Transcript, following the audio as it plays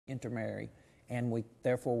intermarry, and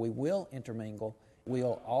therefore we will intermingle.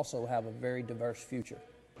 We'll also have a very diverse future.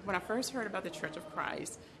 When I first heard about the Church of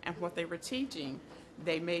Christ and what they were teaching,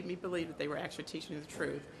 they made me believe that they were actually teaching the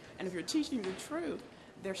truth. And if you're teaching the truth,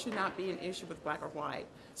 there should not be an issue with black or white.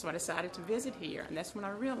 So I decided to visit here, and that's when I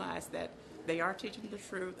realized that they are teaching the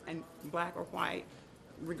truth, and black or white,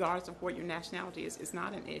 regardless of what your nationality is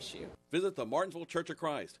not an issue. Visit the Martinsville Church of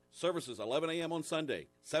Christ. Services 11 a.m. on Sunday,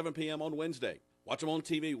 7 p.m. on Wednesday. Watch them on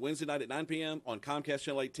TV Wednesday night at 9 p.m. on Comcast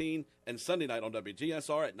Channel 18 and Sunday night on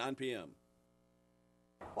WGSR at 9 p.m.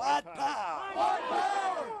 White power! White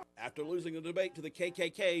power! After losing the debate to the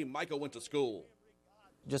KKK, Michael went to school.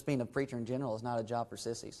 Just being a preacher in general is not a job for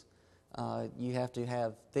sissies. You have to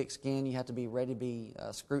have thick skin. You have to be ready to be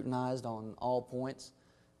scrutinized on all points.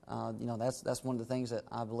 That's one of the things that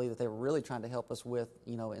I believe that they were really trying to help us with,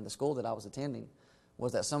 in the school that I was attending,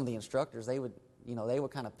 was that some of the instructors, they would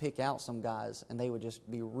kind of pick out some guys and they would just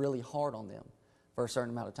be really hard on them for a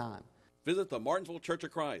certain amount of time. Visit the Martinsville Church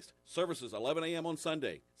of Christ. Services 11 a.m. on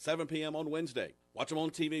Sunday, 7 p.m. on Wednesday. Watch them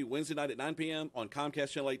on TV Wednesday night at 9 p.m. on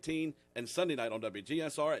Comcast Channel 18 and Sunday night on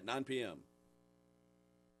WGSR at 9 p.m.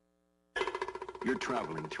 You're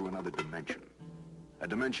traveling through another dimension. A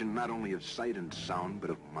dimension not only of sight and sound,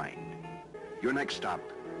 but of mind. Your next stop.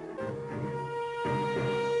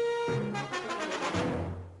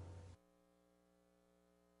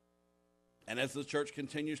 And as the church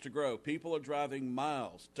continues to grow, people are driving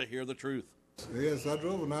miles to hear the truth. Yes, I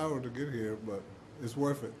drove an hour to get here, but it's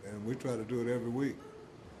worth it, and we try to do it every week.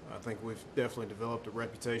 I think we've definitely developed a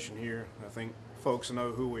reputation here. I think folks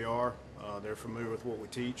know who we are. They're familiar with what we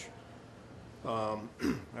teach. I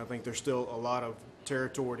think there's still a lot of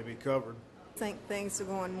territory to be covered. I think things are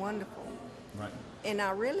going wonderful. Right. And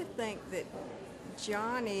I really think that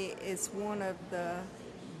Johnny is one of the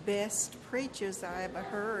best preachers I ever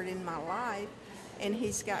heard in my life, and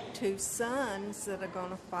he's got 2 sons that are going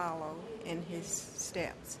to follow in his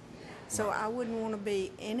steps. So I wouldn't want to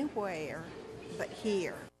be anywhere but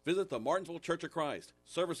here. Visit the Martinsville Church of Christ.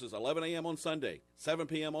 Services 11 a.m. on Sunday, 7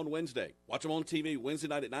 p.m. on Wednesday. Watch them on TV Wednesday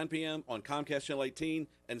night at 9 p.m. on Comcast Channel 18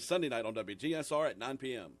 and Sunday night on WGSR at 9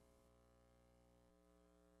 p.m.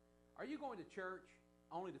 Are you going to church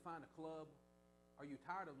only to find a club? Are you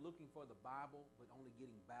tired of looking for the Bible but only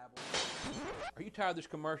getting babble? Are you tired of this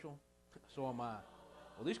commercial? So am I.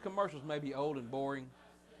 Well, these commercials may be old and boring,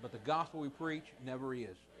 but the gospel we preach never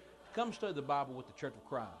is. Come study the Bible with the Church of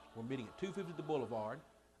Christ. We're meeting at 250 The Boulevard.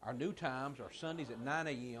 Our new times are Sundays at 9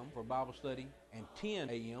 a.m. for Bible study and 10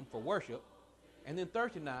 a.m. for worship, and then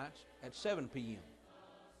Thursday nights at 7 p.m.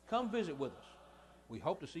 Come visit with us. We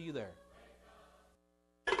hope to see you there.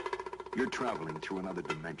 You're traveling through another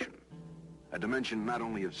dimension. A dimension not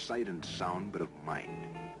only of sight and sound, but of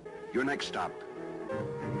mind. Your next stop.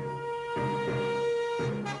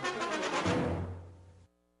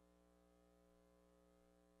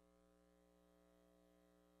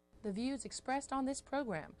 The views expressed on this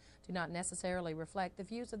program do not necessarily reflect the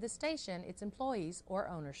views of the station, its employees, or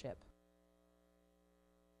ownership.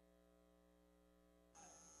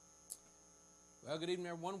 Well, good evening,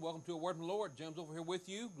 everyone. Welcome to A Word from the Lord. Jim's over here with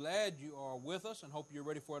you. Glad you are with us and hope you're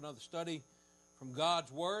ready for another study from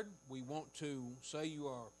God's Word. We want to say you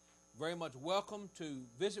are very much welcome to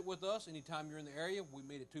visit with us anytime you're in the area. We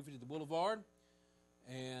meet at 250 The Boulevard,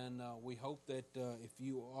 and we hope that if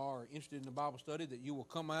you are interested in the Bible study that you will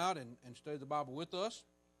come out and study the Bible with us.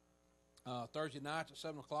 Thursday nights at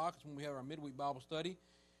 7 o'clock is when we have our midweek Bible study.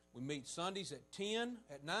 We meet Sundays at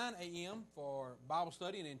 9 a.m. for Bible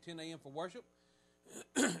study and then 10 a.m. for worship.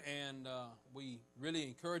 And we really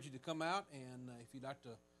encourage you to come out, and if you'd like to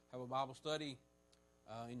have a Bible study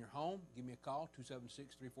in your home, give me a call,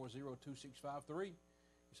 276-340-2653.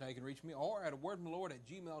 That's how you can reach me, or at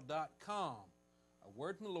awordfromthelord@gmail.com.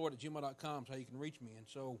 awordfromthelord@gmail.com is how you can reach me, and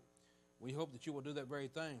so we hope that you will do that very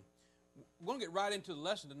thing. We're going to get right into the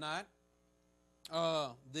lesson tonight.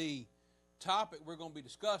 The topic we're going to be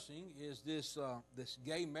discussing is this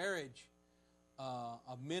gay marriage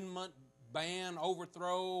amendment, ban,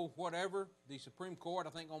 overthrow, whatever. The Supreme Court, I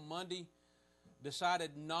think on Monday,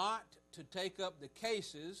 decided not to take up the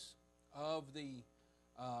cases of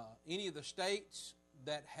any of the states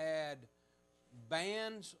that had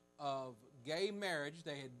bans of gay marriage.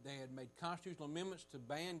 They had made constitutional amendments to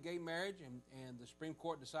ban gay marriage, and the Supreme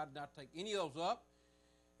Court decided not to take any of those up.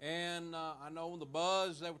 And I know in the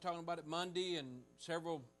buzz, they were talking about it Monday, and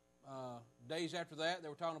several days after that, they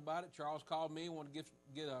were talking about it. Charles called me and wanted to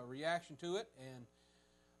get a reaction to it, and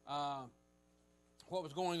what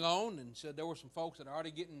was going on, and said there were some folks that are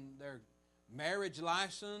already getting their marriage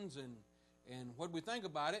license, and what did we think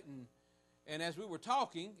about it? And as we were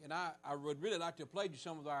talking, and I would really like to have played you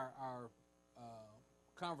some of our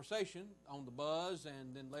conversation on the buzz,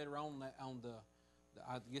 and then later on the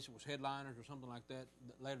I guess it was headliners or something like that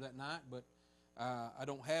later that night, but I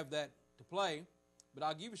don't have that to play. But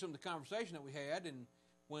I'll give you some of the conversation that we had, and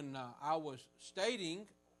when I was stating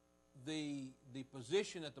the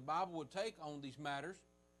position that the Bible would take on these matters,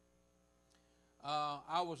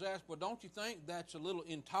 I was asked, well, don't you think that's a little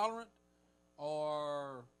intolerant,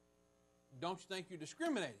 or don't you think you're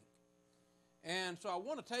discriminating? And so I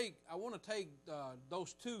want to take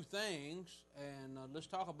those two things, and let's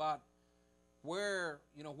talk about where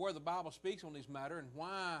the Bible speaks on these matters, and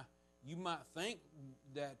why you might think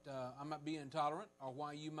that I might be intolerant, or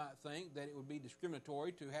why you might think that it would be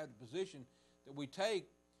discriminatory to have the position that we take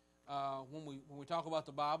when we talk about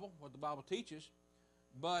the Bible, what the Bible teaches.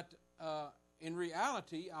 But in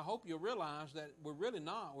reality, I hope you'll realize that we're really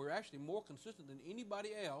not. We're actually more consistent than anybody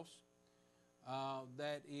else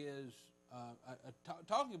that is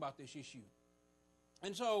talking about this issue.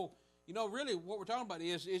 And so, really what we're talking about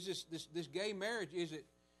is this gay marriage, is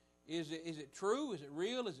it true? Is it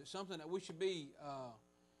real? Is it something that we should be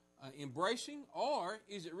embracing? Or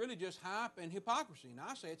is it really just hype and hypocrisy? And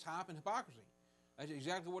I say it's hype and hypocrisy. That's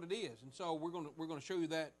exactly what it is. And so we're going to show you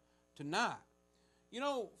that tonight.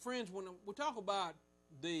 Friends, when we talk about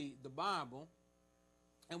the Bible,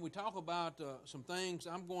 and we talk about some things,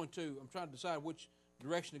 I'm trying to decide which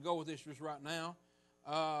direction to go with this just right now.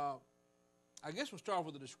 I guess we'll start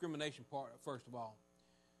with the discrimination part first of all.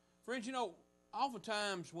 Friends,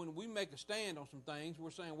 oftentimes when we make a stand on some things,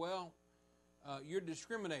 we're saying, well, you're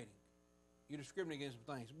discriminating. You're discriminating against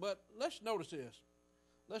some things. But let's notice this.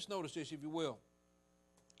 Let's notice this, if you will.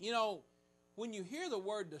 When you hear the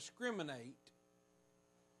word discriminate,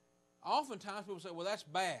 oftentimes people say, well, that's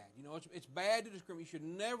bad. It's bad to discriminate. You should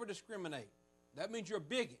never discriminate. That means you're a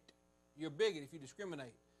bigot. You're a bigot if you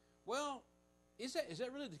discriminate. Well, is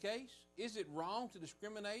that really the case? Is it wrong to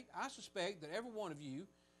discriminate? I suspect that every one of you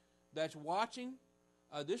that's watching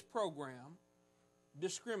this program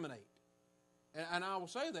discriminate. And I will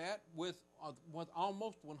say that with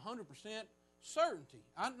almost 100% certainty.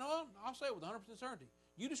 I'll say it with 100% certainty.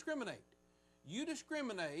 You discriminate. You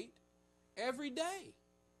discriminate every day.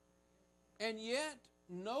 And yet,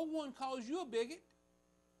 no one calls you a bigot.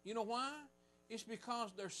 You know why? It's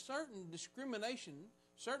because there's certain discrimination,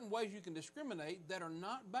 certain ways you can discriminate that are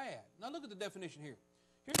not bad. Now look at the definition here.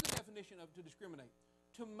 Here's the definition of to discriminate.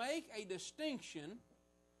 To make a distinction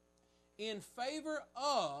in favor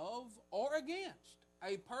of or against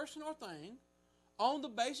a person or thing on the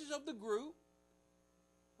basis of the group,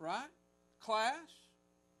 right, class,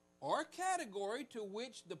 or category to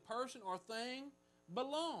which the person or thing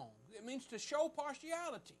belongs. It means to show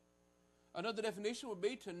partiality. Another definition would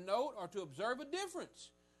be to note or to observe a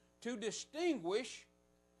difference, to distinguish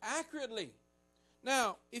accurately.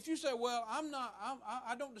 Now, if you say, well,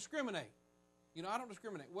 I don't discriminate. I don't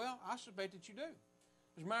discriminate. Well, I suspect that you do.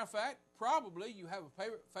 As a matter of fact, probably you have a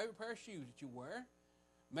favorite pair of shoes that you wear.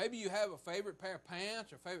 Maybe you have a favorite pair of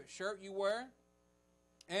pants or favorite shirt you wear.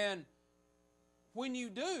 And when you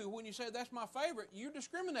say that's my favorite, you're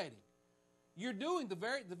discriminating. You're doing the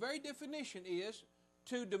very definition is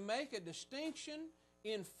to make a distinction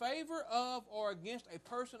in favor of or against a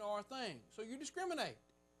person or a thing. So you discriminate.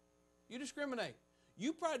 You discriminate.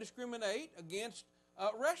 You probably discriminate against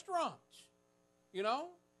restaurants.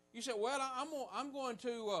 You say, well, I'm going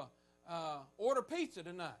to order pizza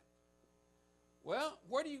tonight. Well,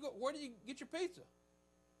 where do you go? Where do you get your pizza?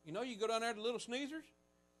 You go down there to Little Sneezers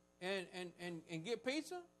and get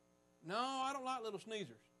pizza. No, I don't like Little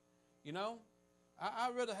Sneezers.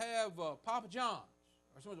 I'd rather have Papa John's.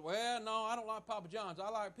 Or someone says, well, no, I don't like Papa John's. I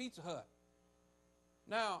like Pizza Hut.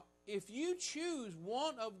 Now, if you choose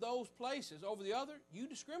one of those places over the other, you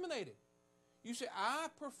discriminated. You say, I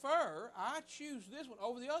choose this one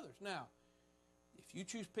over the others. Now, if you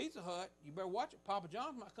choose Pizza Hut, you better watch it. Papa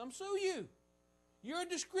John's might come sue you. You're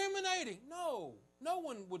discriminating. No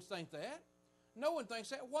one would think that. No one thinks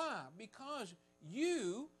that. Why? Because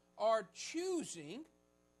you are choosing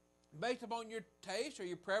based upon your taste or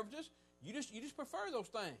your preferences. You just prefer those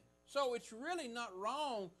things. So it's really not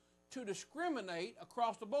wrong to discriminate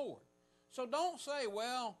across the board. So don't say,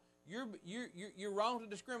 well, you're wrong to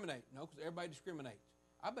discriminate. No, because everybody discriminates.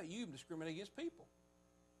 I bet you even discriminate against people.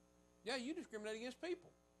 Yeah, you discriminate against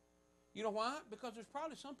people. You know why? Because there's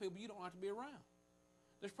probably some people you don't like to be around.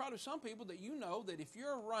 There's probably some people that that if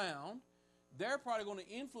you're around, they're probably going to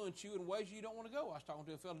influence you in ways you don't want to go. I was talking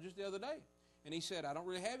to a fellow just the other day, and he said, I don't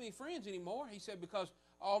really have any friends anymore. He said, because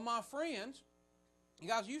all my friends, the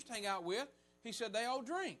guys I used to hang out with, he said, they all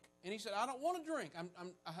drink. And he said, I don't want to drink.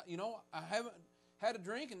 I haven't had a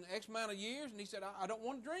drink in X amount of years. And he said, I don't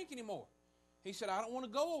want to drink anymore. He said, I don't want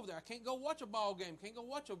to go over there. I can't go watch a ball game. Can't go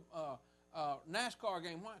watch a NASCAR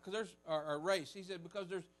game. Why? Because there's a race. He said, because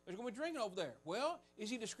there's going to be drinking over there. Well, is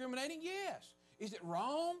he discriminating? Yes. Is it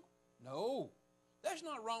wrong? No. That's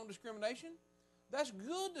not wrong discrimination. That's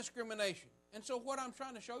good discrimination. And so what I'm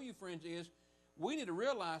trying to show you, friends, is we need to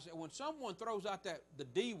realize that when someone throws out the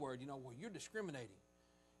D word, well, you're discriminating.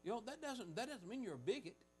 That doesn't mean you're a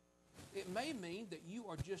bigot. It may mean that you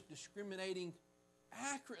are just discriminating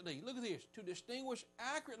accurately. Look at this. To distinguish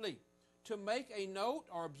accurately. To make a note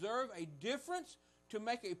or observe a difference. To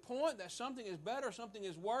make a point that something is better or something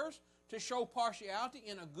is worse. To show partiality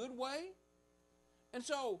in a good way. And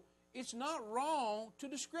so, it's not wrong to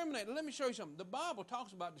discriminate. Let me show you something. The Bible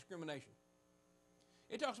talks about discrimination.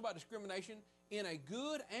 It talks about discrimination in a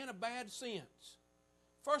good and a bad sense.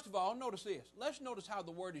 First of all, notice this. Let's notice how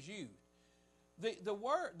the word is used.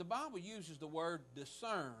 The Bible uses the word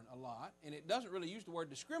discern a lot, and it doesn't really use the word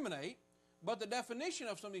discriminate, but the definition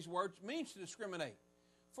of some of these words means to discriminate.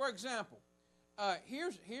 For example,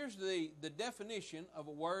 here's the definition of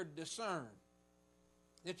a word discern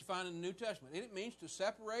that you find in the New Testament. And it means to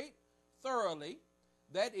separate thoroughly,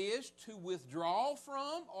 that is, to withdraw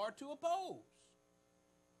from or to oppose.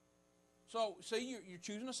 So, see, you're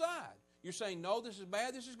choosing a side. You're saying, no, this is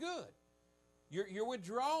bad, this is good. You're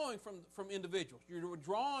withdrawing from individuals. You're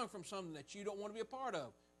withdrawing from something that you don't want to be a part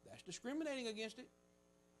of. That's discriminating against it.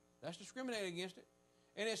 That's discriminating against it.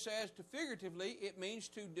 And it says, to figuratively, it means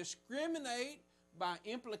to discriminate by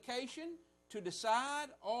implication, to decide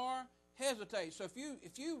or hesitate. So if you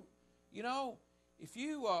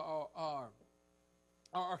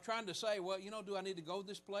are trying to say, well, do I need to go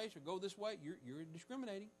this place or go this way? You're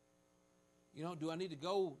discriminating. Do I need to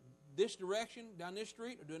go this direction down this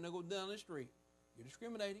street or do I need to go down this street? You're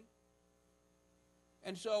discriminating.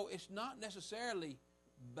 And so it's not necessarily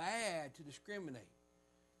bad to discriminate.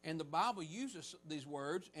 And the Bible uses these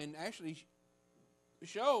words and actually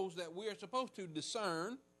shows that we are supposed to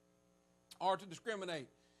discern or to discriminate.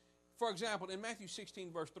 For example, in Matthew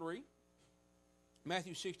 16, verse 3,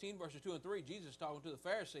 Matthew 16, verses 2 and 3, Jesus is talking to the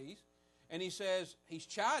Pharisees, and he says, he's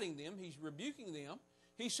chiding them, he's rebuking them.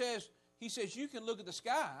 He says, you can look at the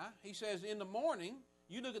sky. He says, in the morning,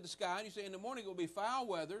 you look at the sky, and you say, in the morning it will be foul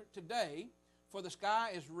weather today, for the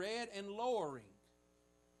sky is red and lowering.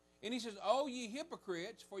 And he says, oh, ye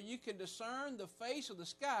hypocrites, for you can discern the face of the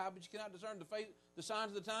sky, but you cannot discern the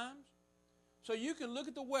signs of the times. So you can look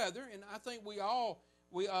at the weather, and I think we all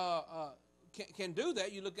can do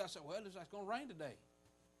that. You look out and say, well, it looks like it's going to rain today.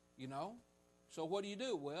 So what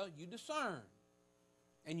do? Well, you discern,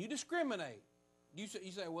 and you discriminate. You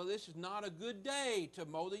say, well, this is not a good day to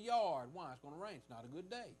mow the yard. Why? It's going to rain. It's not a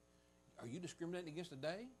good day. Are you discriminating against the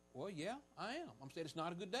day? Well, yeah, I am. I'm saying it's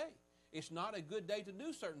not a good day. It's not a good day to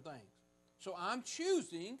do certain things. So I'm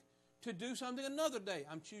choosing to do something another day.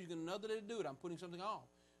 I'm choosing another day to do it. I'm putting something off.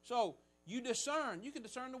 So you discern. You can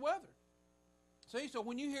discern the weather. See, so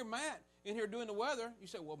when you hear Matt in here doing the weather, you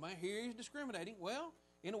say, well, man, here he's discriminating. Well,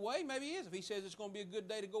 in a way, maybe he is. If he says it's going to be a good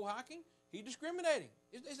day to go hiking, he's discriminating.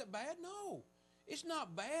 Is it bad? No. It's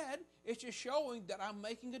not bad. It's just showing that I'm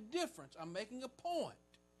making a difference. I'm making a point.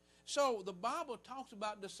 So the Bible talks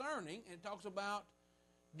about discerning, and it talks about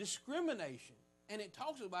discrimination, and it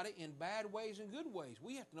talks about it in bad ways and good ways.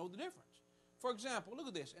 We have to know the difference. For example, look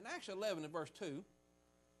at this. In Acts 11 and verse 2,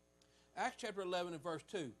 Acts chapter 11 and verse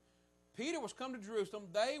 2, Peter was come to Jerusalem.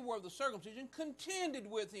 They were of the circumcision, contended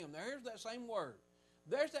with him. Now, here's that same word.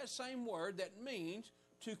 There's that same word that means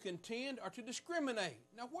to contend or to discriminate.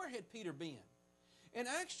 Now, where had Peter been? In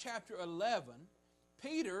Acts chapter 11,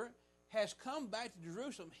 Peter has come back to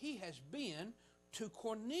Jerusalem. He has been to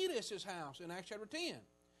Cornelius' house in Acts chapter 10.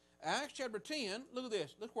 Acts chapter 10, look at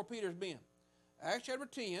this. Look where Peter's been. Acts chapter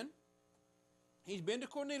 10, he's been to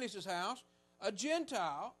Cornelius' house, a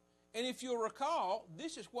Gentile. And if you'll recall,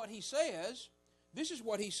 this is what he says. This is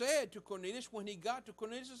what he said to Cornelius when he got to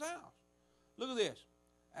Cornelius' house. Look at this.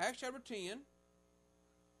 Acts chapter 10.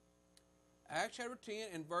 Acts chapter 10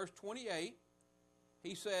 and verse 28.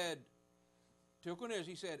 He said to Cornelius,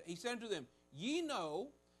 he said unto them, ye know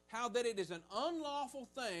how that it is an unlawful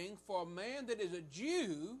thing for a man that is a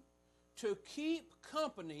Jew to keep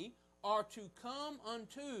company or to come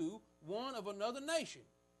unto one of another nation.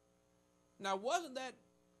 Now, wasn't that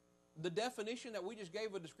the definition that we just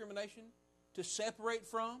gave of discrimination? To separate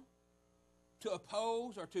from, to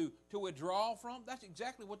oppose, or to withdraw from? That's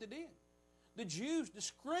exactly what they did. The Jews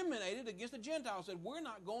discriminated against the Gentiles, said, we're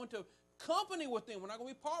not going to company with them. We're not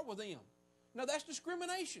going to be part with them. Now, that's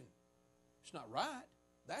discrimination. It's not right.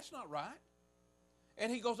 That's not right.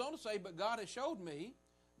 And he goes on to say, but God has showed me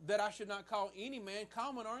that I should not call any man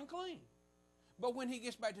common or unclean. But when he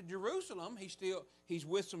gets back to Jerusalem, he's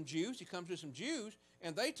with some Jews. He comes with some Jews,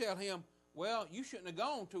 and they tell him, well, you shouldn't have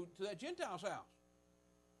gone to that Gentile's house.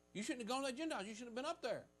 You shouldn't have gone to that Gentile's. You shouldn't have been up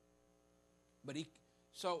there. But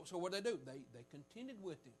so what did they do? They contended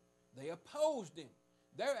with him. They opposed him.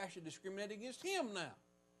 They're actually discriminating against him now.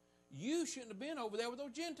 You shouldn't have been over there with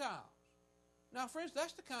those Gentiles. Now, friends,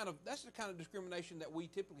 that's the kind of discrimination that we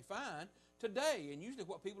typically find today, and usually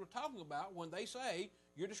what people are talking about when they say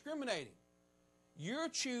you're discriminating. You're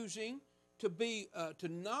choosing to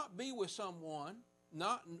not be with someone,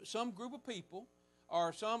 not some group of people,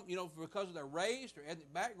 or some, because of their race or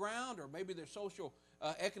ethnic background, or maybe their social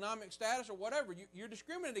economic status or whatever. You're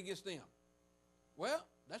discriminating against them. Well,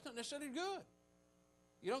 that's not necessarily good.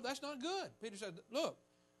 That's not good. Peter said, look,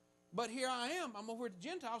 but here I am. I'm over at the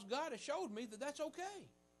Gentiles. God has showed me that that's okay,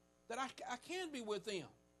 that I can be with them.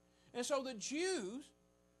 And so the Jews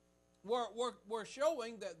were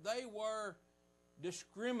showing that they were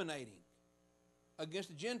discriminating against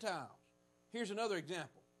the Gentiles. Here's another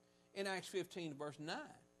example. In Acts 15, verse 9.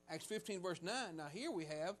 Acts 15, verse 9. Now here we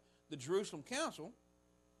have the Jerusalem Council.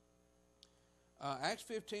 Acts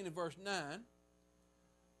 15 and verse 9.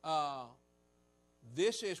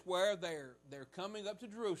 This is where they're coming up to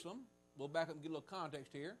Jerusalem. We'll back up and get a little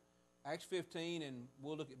context here. Acts 15, and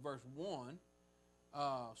we'll look at verse 1.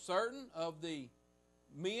 Certain of the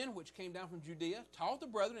men which came down from Judea taught the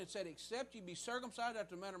brethren and said, except ye be circumcised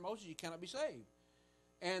after the manner of Moses, ye cannot be saved.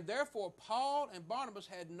 And therefore Paul and Barnabas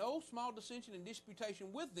had no small dissension and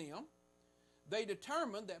disputation with them. They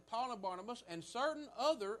determined that Paul and Barnabas and certain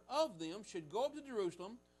other of them should go up to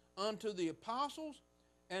Jerusalem unto the apostles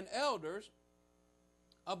and elders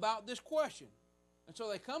about this question. And so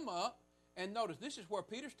they come up, and notice this is where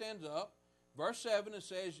Peter stands up, verse 7, and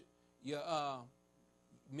says,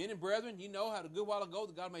 men and brethren, you know how a good while ago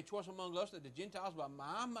that God made choice among us that the Gentiles by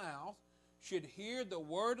my mouth should hear the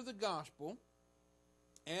word of the gospel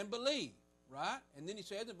and believe, right? And then he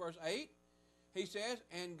says in verse 8, he says,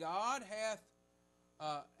 and God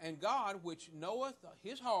which knoweth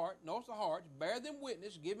his heart, knoweth the hearts, bear them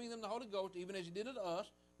witness, giving them the Holy Ghost, even as he did unto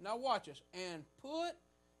us. Now watch us. And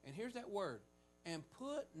here's that word, and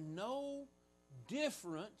put no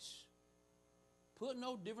difference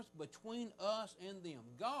between us and them.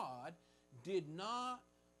 God did not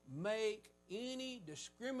make any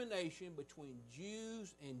discrimination between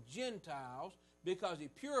Jews and Gentiles because he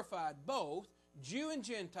purified both Jew and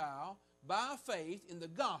Gentile by faith in the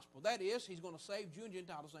gospel. That is, he's going to save Jew and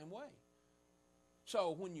Gentile the same way.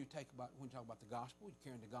 So when you talk about the gospel, you're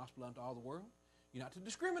carrying the gospel unto all the world. You're not to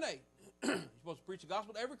discriminate. You're supposed to preach the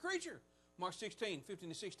gospel to every creature. Mark 16, 15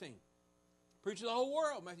 and 16. Preach to the whole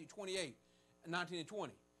world, Matthew 28, 19 and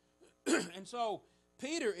 20. And so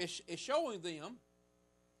Peter is showing them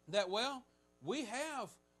that, well, we have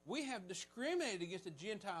discriminated against the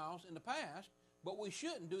Gentiles in the past, but we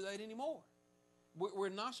shouldn't do that anymore. We're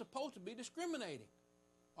not supposed to be discriminating.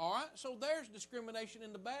 All right? So there's discrimination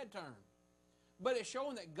in the bad term. But it's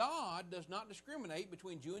showing that God does not discriminate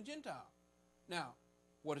between Jew and Gentile. Now,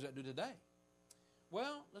 what does that do today?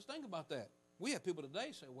 Well, let's think about that. We have people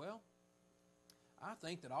today say, well, I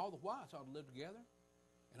think that all the whites ought to live together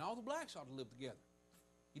and all the blacks ought to live together.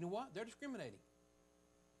 You know what? They're discriminating.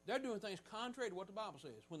 They're doing things contrary to what the Bible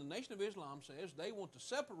says. When the Nation of Islam says they want to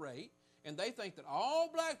separate and they think that all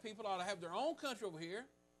black people ought to have their own country over here,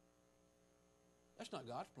 that's not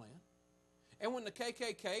God's plan. And when the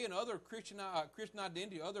KKK and other Christian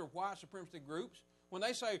identity, other white supremacist groups, when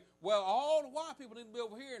they say, well, all the white people need to be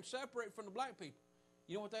over here and separate from the black people,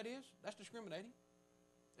 you know what that is? That's discriminating.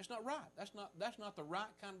 It's not right. That's not the right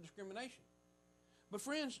kind of discrimination. But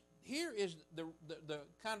friends, here is the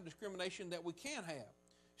kind of discrimination that we can have.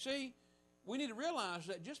 See, we need to realize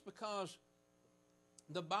that just because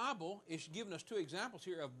the Bible is giving us two examples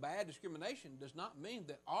here of bad discrimination does not mean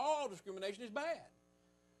that all discrimination is bad.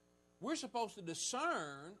 We're supposed to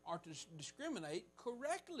discern or to discriminate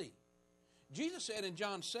correctly. Jesus said in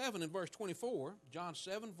John 7 and verse 24, John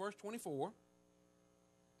 7 verse 24,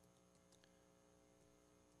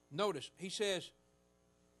 notice, he says,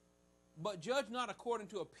 but judge not according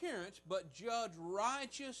to appearance, but judge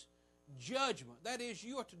righteous judgment. That is,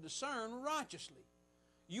 you are to discern righteously.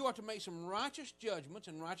 You are to make some righteous judgments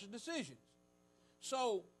and righteous decisions.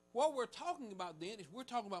 So what we're talking about then is we're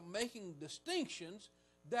talking about making distinctions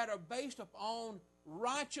that are based upon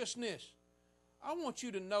righteousness. I want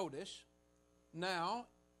you to notice now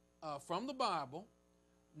from the Bible,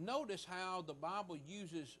 notice how the Bible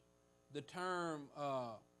uses the term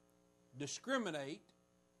discriminate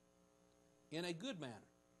in a good manner.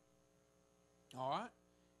 All right?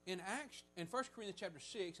 In 1 Corinthians chapter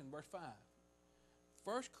 6 and verse 5.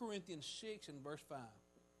 1 Corinthians 6 and verse 5.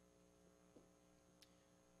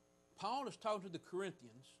 Paul is talking to the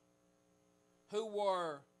Corinthians who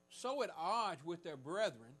were so at odds with their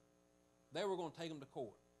brethren, they were going to take them to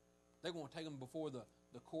court. They're going to take them before the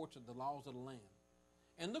courts of the laws of the land.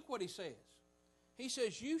 And look what he says. He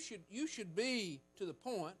says you should be to the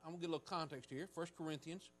point. I'm going to get a little context here. 1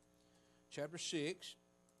 Corinthians chapter 6.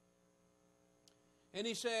 And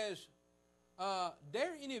he says,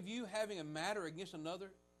 dare any of you having a matter against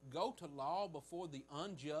another go to law before the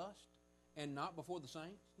unjust and not before the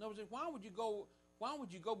saints? In other words, why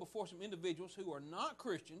would you go before some individuals who are not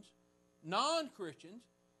Christians, non-Christians,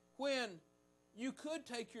 when you could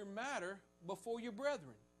take your matter before your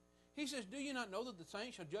brethren? He says, do you not know that the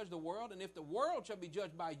saints shall judge the world? And if the world shall be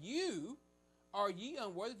judged by you, are ye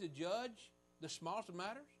unworthy to judge the smallest of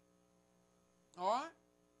matters? All right?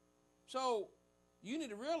 So, you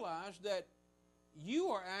need to realize that you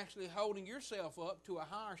are actually holding yourself up to a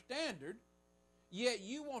higher standard, yet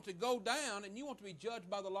you want to go down and you want to be judged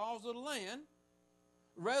by the laws of the land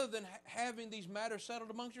rather than having these matters settled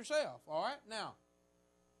amongst yourself. All right? Now,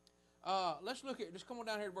 let's look at, just come on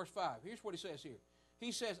down here to verse 5. Here's what he says here.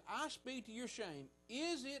 He says, I speak to your shame.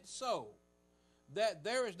 Is it so that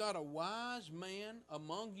there is not a wise man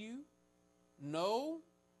among you? No,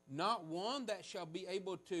 not one that shall be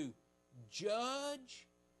able to judge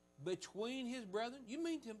between his brethren? You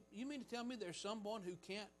mean to tell me there's someone who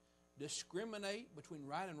can't discriminate between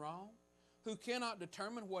right and wrong? Who cannot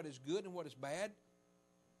determine what is good and what is bad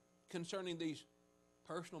concerning these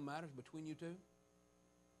personal matters between you two?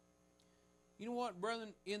 You know what,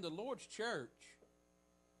 brethren? In the Lord's church,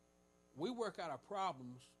 we work out our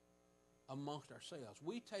problems amongst ourselves.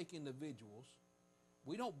 We take individuals.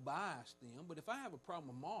 We don't bias them. But if I have a problem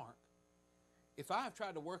with Mark, if I have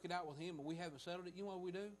tried to work it out with him and we haven't settled it, you know what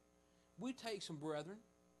we do? We take some brethren.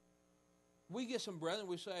 We get some brethren.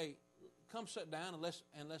 We say, come sit down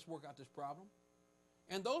and let's work out this problem.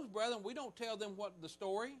 And those brethren, we don't tell them what the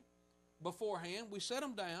story beforehand. We set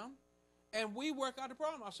them down and we work out the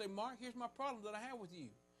problem. I say, Mark, here's my problem that I have with you.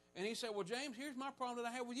 And he said, well, James, here's my problem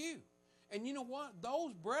that I have with you. And you know what?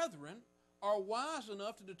 Those brethren are wise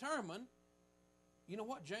enough to determine, you know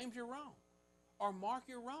what, James, you're wrong. Or Mark,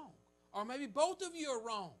 you're wrong. Or maybe both of you are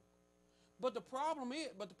wrong. But the problem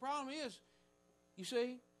is, you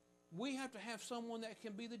see, we have to have someone that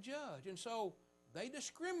can be the judge. And so they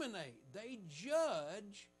discriminate. They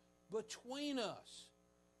judge between us.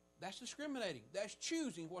 That's discriminating. That's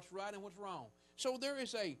choosing what's right and what's wrong. So there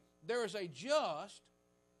is a just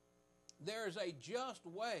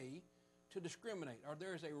way to discriminate, or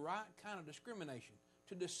there is a right kind of discrimination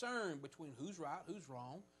to discern between who's right, who's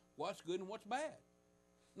wrong, what's good and what's bad.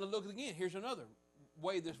 Now look again. Here's another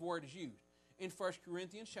way this word is used in 1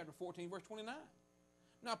 Corinthians chapter 14, verse 29.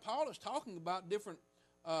 Now Paul is talking about different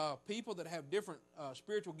people that have different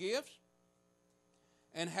spiritual gifts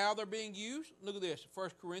and how they're being used. Look at this,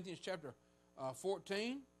 1 Corinthians chapter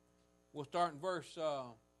 14. We'll start in verse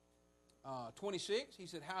 26. He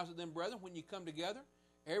said, how's it then, brethren, when you come together?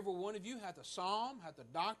 Every one of you hath a psalm, hath a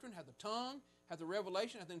doctrine, hath a tongue, hath a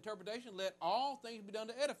revelation, hath an interpretation. Let all things be done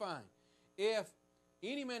to edifying. If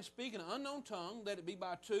any man speak in an unknown tongue, let it be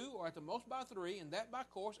by two, or at the most by three, and that by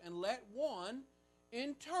course, and let one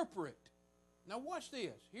interpret. Now watch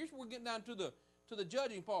this. Here's where we're getting down to the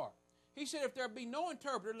judging part. He said, if there be no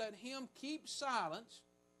interpreter, let him keep silence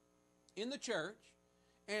in the church,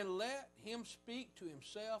 and let him speak to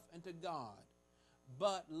himself and to God.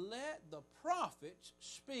 But let the prophets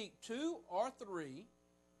speak 2 or 3,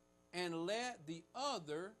 and let the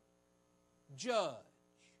other judge.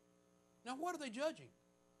 Now, what are they judging?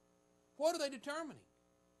 What are they determining?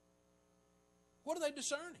 What are they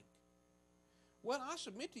discerning? Well, I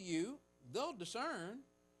submit to you, they'll discern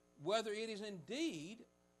whether it is indeed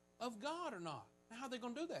of God or not. Now, how are they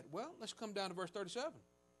going to do that? Well, let's come down to verse 37.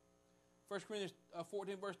 1 Corinthians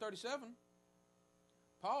 14, verse 37.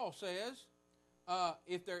 Paul says,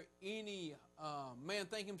 if there any man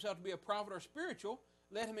think himself to be a prophet or spiritual,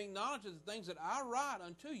 let him acknowledge that the things that I write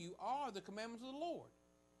unto you are the commandments of the Lord.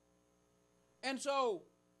 And so,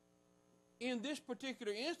 in this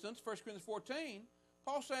particular instance, 1 Corinthians 14,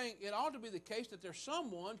 Paul's saying it ought to be the case that there's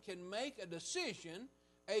someone can make a decision,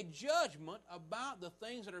 a judgment about the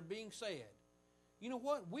things that are being said. You know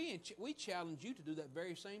what? We challenge you to do that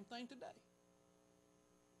very same thing today.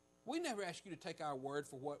 We never ask you to take our word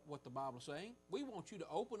for what the Bible is saying. We want you to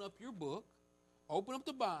open up your book, open up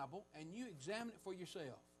the Bible, and you examine it for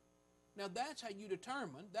yourself. Now that's how you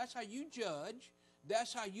determine, that's how you judge,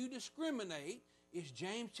 that's how you discriminate. Is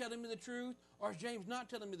James telling me the truth, or is James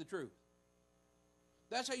not telling me the truth?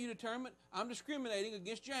 That's how you determine I'm discriminating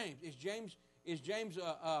against James. Is James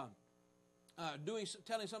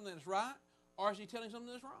telling something that's right, or is he telling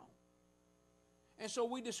something that's wrong? And so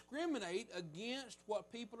we discriminate against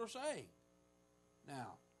what people are saying.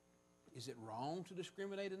 Now, is it wrong to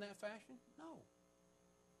discriminate in that fashion? No.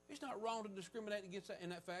 It's not wrong to discriminate against that in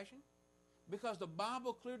that fashion, because the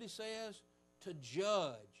Bible clearly says to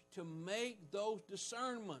judge, to make those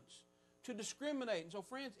discernments, to discriminate. And so,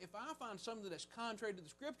 friends, if I find something that's contrary to the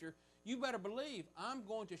Scripture, you better believe I'm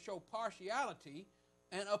going to show partiality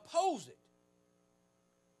and oppose it.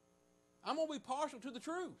 I'm going to be partial to the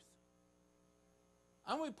truth.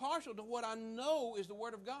 I'm going to be partial to what I know is the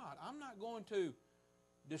Word of God. I'm not going to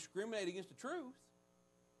discriminate against the truth.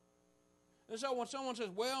 And so when someone says,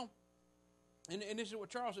 well, and this is what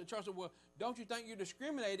Charles said. Charles said, well, don't you think you're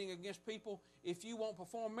discriminating against people if you won't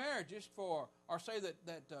perform marriages for, or say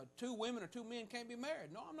that 2 women or 2 men can't be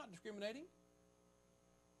married? No, I'm not discriminating.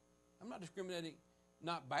 I'm not discriminating,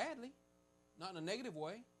 not badly, not in a negative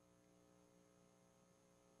way.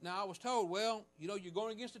 Now, I was told, well, you're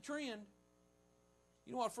going against the trend.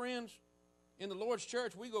 You know what, friends? In the Lord's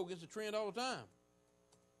church, we go against the trend all the time,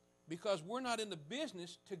 because we're not in the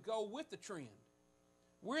business to go with the trend.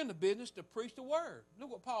 We're in the business to preach the Word.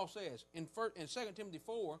 Look what Paul says in 2 Timothy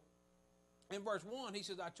 4, in verse 1. He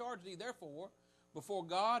says, I charge thee therefore before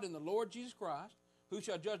God and the Lord Jesus Christ, who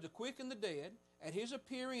shall judge the quick and the dead, at his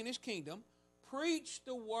appearing in his kingdom, preach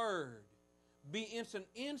the Word. Be instant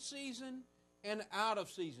in season and out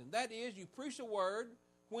of season. That is, you preach the Word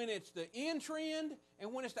when it's the in trend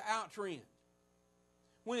and when it's the out trend.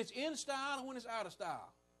 When it's in style and when it's out of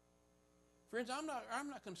style. Friends, I'm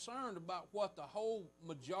not concerned about what the whole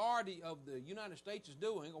majority of the United States is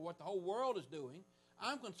doing or what the whole world is doing.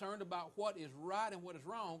 I'm concerned about what is right and what is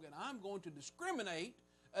wrong, and I'm going to discriminate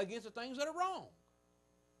against the things that are wrong.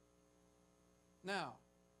 Now,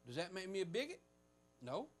 does that make me a bigot?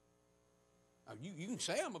 No. You can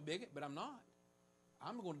say I'm a bigot, but I'm not.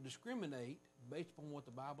 I'm going to discriminate based upon what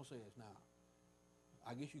the Bible says. Now,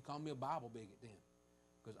 I guess you call me a Bible bigot then,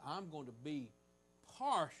 because I'm going to be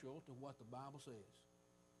partial to what the Bible says.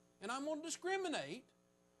 And I'm going to discriminate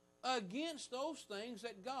against those things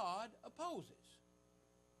that God opposes.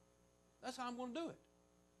 That's how I'm going to do it.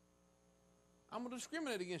 I'm going to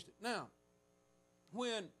discriminate against it. Now,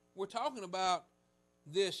 when we're talking about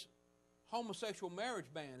this homosexual marriage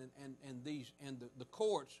ban and the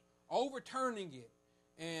courts overturning it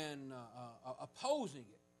and opposing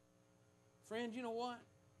it, friends, you know what?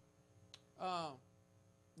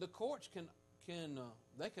 The courts can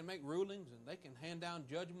make rulings, and they can hand down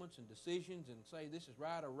judgments and decisions and say this is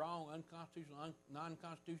right or wrong, unconstitutional,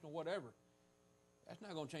 non-constitutional, whatever. That's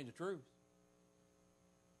not going to change the truth.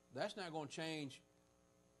 That's not going to change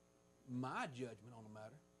my judgment on the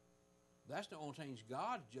matter. That's not going to change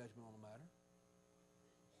God's judgment on the matter.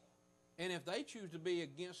 And if they choose to be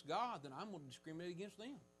against God, then I'm going to discriminate against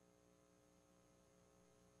them.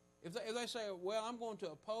 If they say, well, I'm going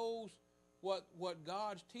to oppose what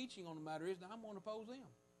God's teaching on the matter is, then I'm going to oppose them.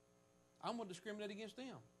 I'm going to discriminate against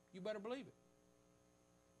them. You better believe it.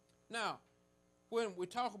 Now, when we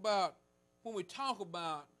talk about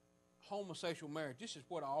homosexual marriage, this is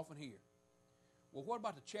what I often hear. Well, what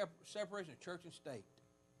about the separation of church and state?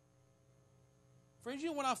 Friends, you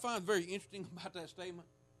know what I find very interesting about that statement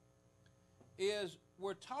is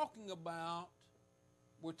we're talking about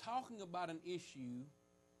an issue,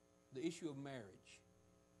 the issue of marriage.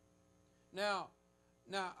 Now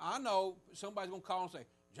I know somebody's going to call and say,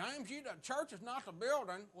 James, the church is not the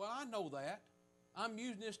building. Well, I know that. I'm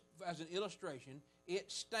using this as an illustration.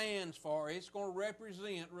 It stands for, it's going to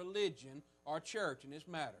represent religion or church in this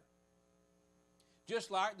matter.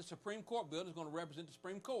 Just like the Supreme Court building is going to represent the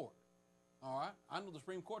Supreme Court. All right? I know the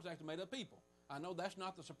Supreme Court is actually made up of people. I know that's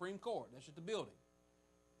not the Supreme Court. That's just the building.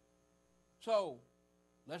 So,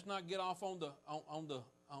 let's not get off on the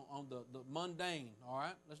mundane, all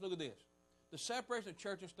right? Let's look at this. The separation of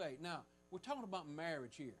church and state. Now, we're talking about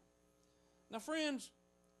marriage here. Now, friends,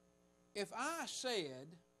 if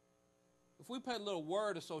we played a little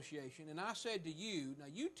word association, and I said to you, now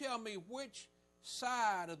you tell me which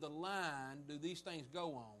side of the line do these things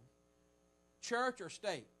go on? Church or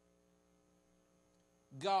state?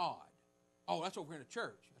 God. Oh, that's over here in the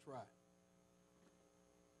church. That's right.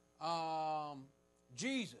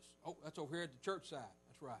 Jesus. Oh, that's over here at the church side.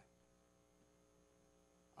 That's right.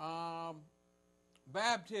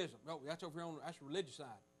 Baptism. Oh, that's over here on that's the religious side.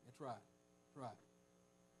 That's right. That's right.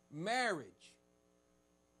 Marriage.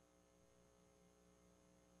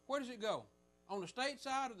 Where does it go? On the state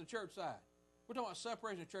side or the church side? We're talking about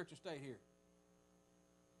separation of church and state here.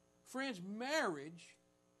 Friends, marriage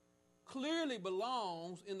clearly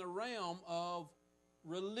belongs in the realm of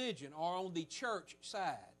religion or on the church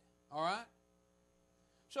side. All right?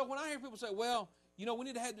 So when I hear people say, well, you know, we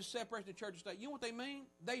need to have this separation of church and state, you know what they mean?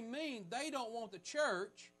 They mean they don't want the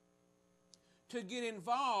church to get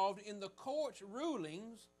involved in the court's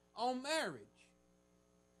rulings on marriage.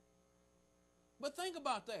 But think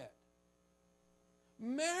about that.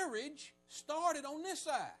 Marriage started on this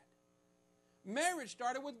side. Marriage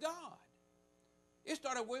started with God. It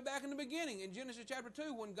started way back in the beginning in Genesis chapter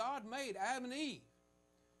 2 when God made Adam and Eve.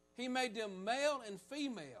 He made them male and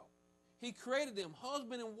female. He created them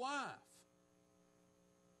husband and wife.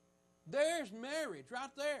 There's marriage right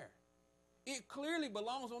there. It clearly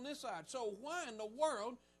belongs on this side. So why in the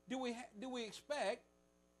world do we expect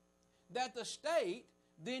that the state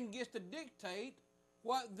then gets to dictate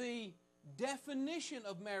what the definition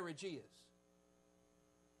of marriage is?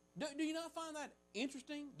 Do you not find that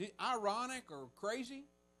interesting, ironic, or crazy?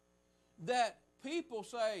 That people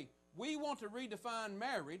say, we want to redefine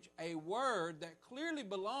marriage, a word that clearly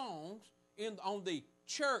belongs on the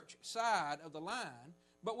church side of the line,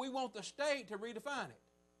 but we want the state to redefine it.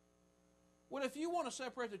 Well, if you want to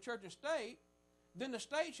separate the church and state, then the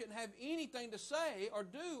state shouldn't have anything to say or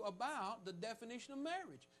do about the definition of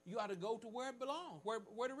marriage. You ought to go to where it belongs, where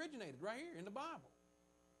it originated, right here in the Bible.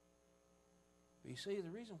 But you see, the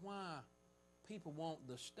reason why people want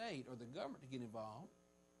the state or the government to get involved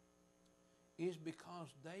is because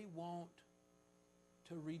they want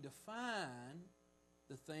to redefine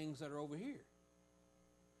the things that are over here.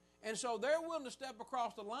 And so they're willing to step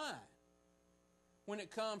across the line when it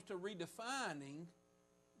comes to redefining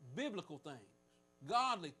biblical things,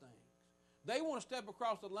 godly things. They want to step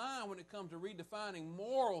across the line when it comes to redefining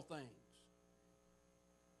moral things.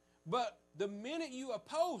 But the minute you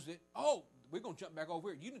oppose it, oh, we're going to jump back over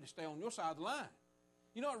here. You need to stay on your side of the line.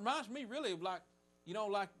 You know, it reminds me really of like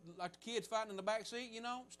the kids fighting in the back seat, you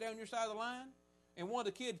know, stay on your side of the line. And one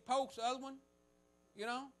of the kids pokes the other one, you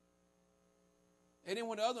know. And then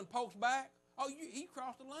when the other one pokes back, oh, he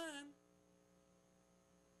crossed the line.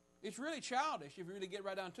 It's really childish if you really get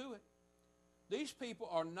right down to it. These people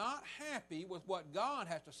are not happy with what God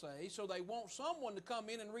has to say, so they want someone to come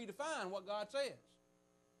in and redefine what God says.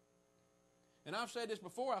 And I've said this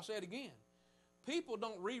before, I'll say it again. People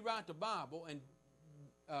don't rewrite the Bible and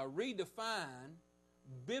redefine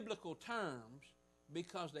biblical terms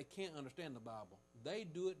because they can't understand the Bible. They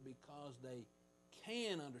do it because they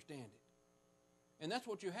can understand it. And that's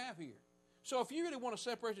what you have here. So if you really want to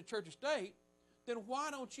separate the church and state, then why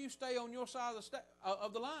don't you stay on your side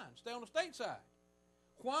of the line? Stay on the state side.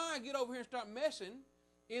 Why get over here and start messing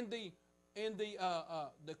in the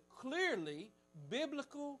clearly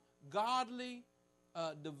biblical, godly,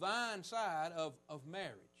 divine side of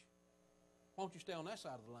marriage? Why don't you stay on that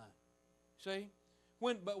side of the line? See?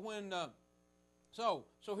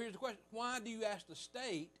 So here's the question. Why do you ask the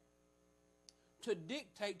state to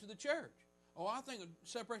dictate to the church? Oh, I think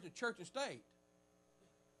separate the church and state.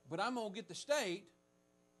 But I'm going to get the state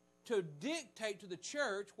to dictate to the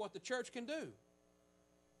church what the church can do.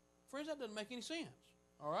 Friends, that doesn't make any sense.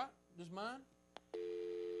 All right? Does mine?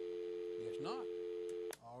 Guess not.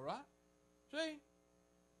 All right? See?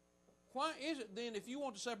 Why is it then, if you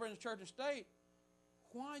want to separate the church and state,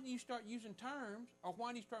 why do you start using terms, or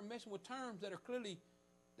why do you start messing with terms that clearly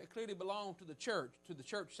belong to the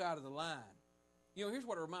church side of the line? You know, here's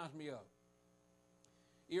what it reminds me of.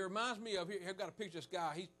 It reminds me of, here I've got a picture of this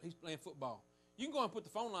guy, he's playing football. You can go and put the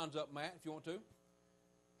phone lines up, Matt, if you want to.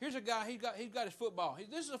 Here's a guy, he's got his football.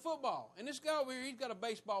 This is a football. And this guy over here, he's got a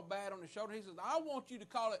baseball bat on his shoulder. He says, I want you to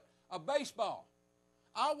call it a baseball.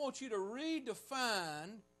 I want you to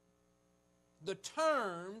redefine the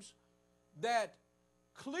terms that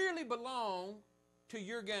clearly belong to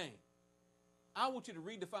your game. I want you to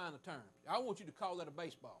redefine the terms. I want you to call that a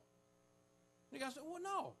baseball. And the guy said, well,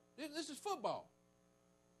 no, this is football.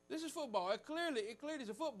 This is football. It clearly is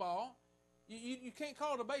a football. You can't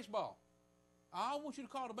call it a baseball. I want you to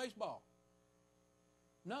call it a baseball.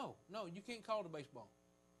 No, you can't call it a baseball.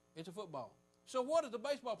 It's a football. So what does the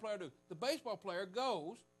baseball player do? The baseball player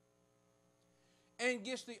goes and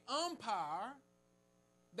gets the umpire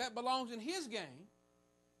that belongs in his game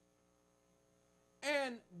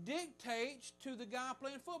and dictates to the guy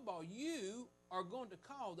playing football, you are going to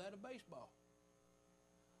call that a baseball.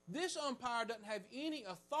 This umpire doesn't have any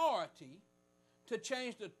authority to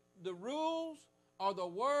change the rules or the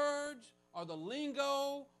words or the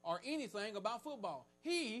lingo or anything about football.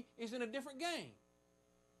 He is in a different game.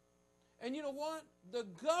 And you know what? The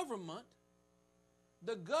government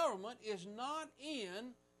is not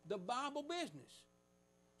in the Bible business.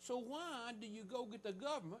 So why do you go get the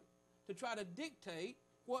government to try to dictate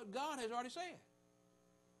what God has already said.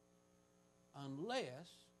 Unless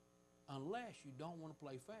you don't want to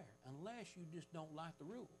play fair, unless you just don't like the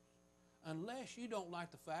rules, unless you don't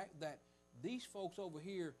like the fact that these folks over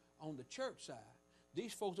here on the church side,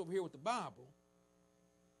 these folks over here with the Bible,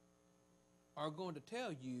 are going to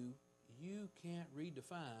tell you you can't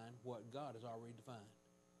redefine what God has already defined.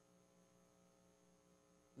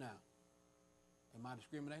 Now, am I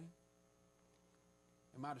discriminating?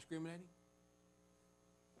 Am I discriminating?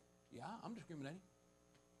 Yeah, I'm discriminating.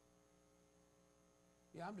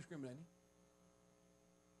 Yeah, I'm discriminating.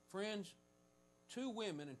 Friends, 2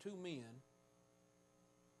 women and 2 men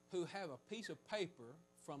who have a piece of paper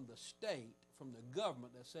from the state, from the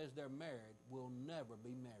government that says they're married will never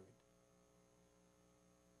be married.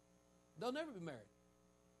 They'll never be married.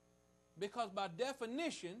 Because by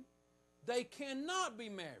definition, they cannot be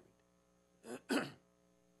married.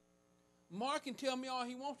 Mark can tell me all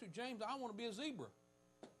he wants to. James, I want to be a zebra.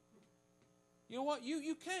 You know what?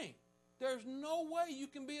 You can't. There's no way you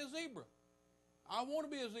can be a zebra. I want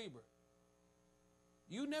to be a zebra.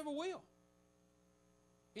 You never will.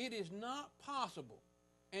 It is not possible.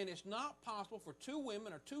 And it's not possible for 2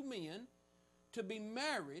 women or 2 men to be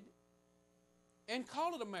married and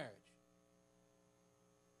call it a marriage.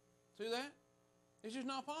 See that? It's just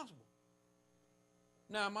not possible.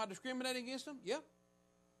 Now, am I discriminating against them? Yep.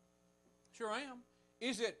 Sure I am.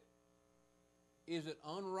 Is it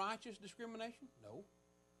unrighteous discrimination? No.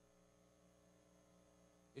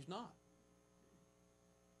 It's not.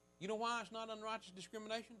 You know why it's not unrighteous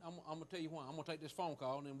discrimination? I'm going to tell you why. I'm going to take this phone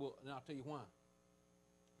call and then I'll tell you why.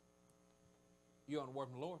 You on the word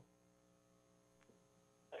from the Lord.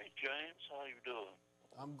 Hey, James, how you doing?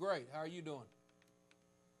 I'm great. How are you doing?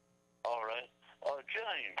 All right.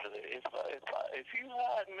 James, if you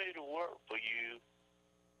hired me to work for you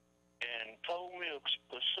and told me a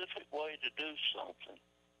specific way to do something,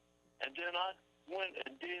 and then I went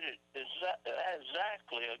and did it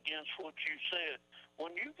exactly against what you said,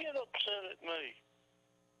 when you get upset at me?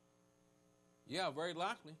 Yeah, very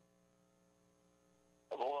likely.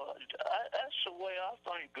 Well, that's the way I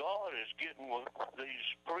think God is getting with these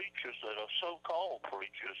preachers that are so-called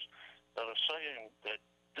preachers that are saying that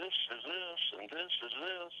this is this and this is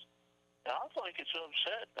this. And I think it's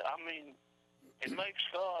upset. I mean, it makes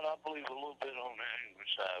God, I believe, a little bit on the angry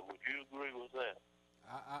side. Would you agree with that?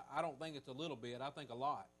 I don't think it's a little bit. I think a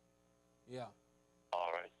lot. Yeah.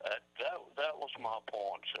 All right. That was my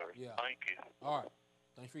point, sir. Yeah. Thank you. All right.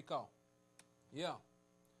 Thanks for your call. Yeah.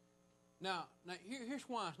 Now here's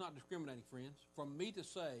why it's not discriminating, friends. For me to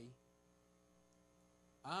say,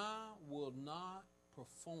 I will not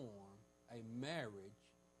perform a marriage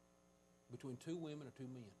between 2 women or 2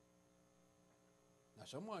 men.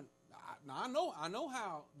 Now, I know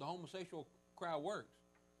how the homosexual crowd works.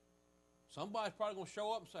 Somebody's probably going to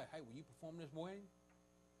show up and say, hey, will you perform this wedding?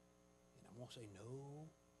 And I'm going to say no.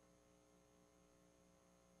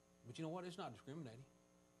 But you know what? It's not discriminating.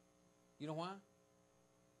 You know why?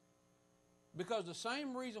 Because the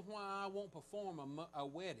same reason why I won't perform a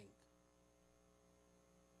wedding,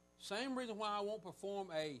 same reason why I won't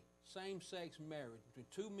perform a same-sex marriage between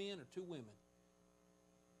 2 men or 2 women,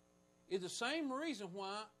 is the same reason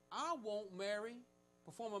why I won't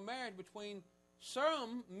perform a marriage between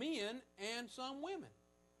some men and some women.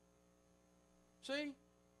 See?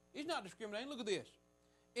 It's not discriminating. Look at this.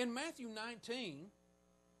 In Matthew 19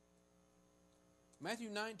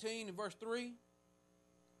 and verse 3,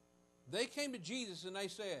 they came to Jesus and they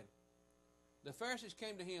said, the Pharisees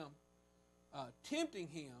came to him, tempting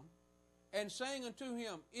him, and saying unto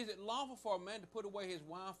him, is it lawful for a man to put away his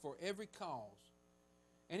wife for every cause?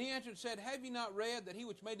 And he answered and said, have you not read that he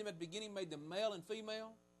which made them at the beginning made them male and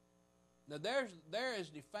female? Now there is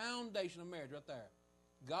the foundation of marriage right there.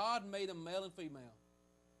 God made them male and female.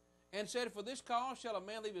 And said, for this cause shall a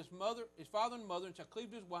man leave his father and mother, and shall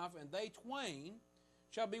cleave to his wife, and they twain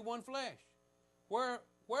shall be one flesh.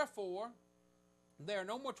 Wherefore, they are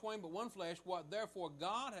no more twain but one flesh. What therefore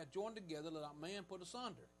God hath joined together, let not man put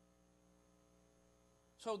asunder.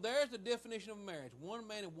 So there's the definition of marriage, 1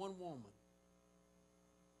 man and 1 woman.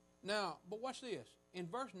 Now, but watch this. In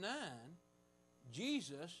verse 9,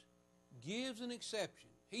 Jesus gives an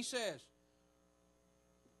exception. He says,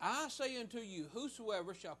 I say unto you,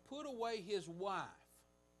 whosoever shall put away his wife,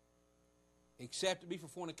 except it be for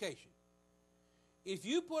fornication. If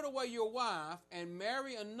you put away your wife and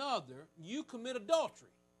marry another, you commit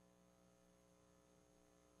adultery.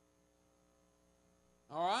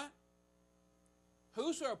 All right?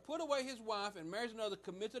 Whoso put away his wife and marries another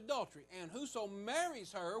commits adultery, and whoso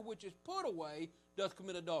marries her which is put away doth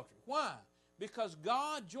commit adultery. Why? Because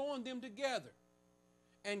God joined them together.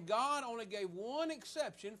 And God only gave one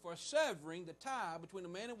exception for severing the tie between a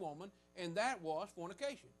man and woman, and that was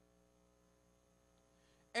fornication.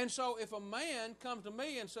 And so if a man comes to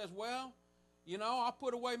me and says, well, you know, I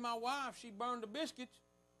put away my wife, she burned the biscuits,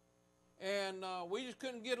 and we just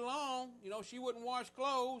couldn't get along. You know, she wouldn't wash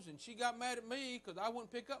clothes, and she got mad at me because I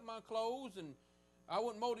wouldn't pick up my clothes, and I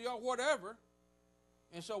wouldn't mow the yard, whatever.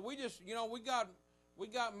 And so we just, you know, we got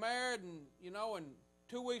married, and, you know, and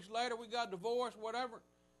 2 weeks later we got divorced, whatever.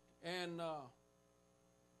 And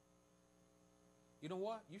you know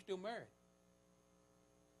what? You're still married.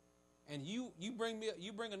 And you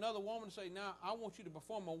bring another woman and say, now I want you to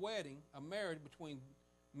perform a wedding, a marriage between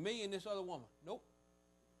me and this other woman. Nope.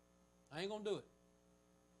 I ain't going to do it.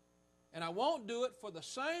 And I won't do it for the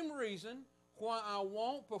same reason why I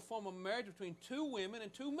won't perform a marriage between two women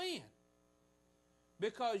and two men.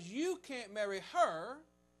 Because you can't marry her,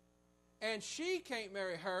 and she can't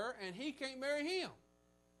marry her, and he can't marry him.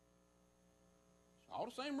 It's all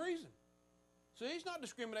the same reason. See, it's not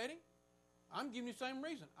discriminating. I'm giving you the same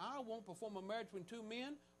reason. I won't perform a marriage between two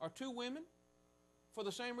men or two women for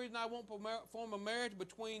the same reason I won't perform a marriage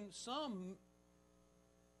between some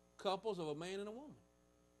couples of a man and a woman.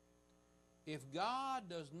 If God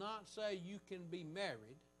does not say you can be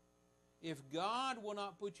married, if God will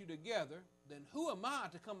not put you together, then who am I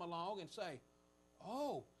to come along and say,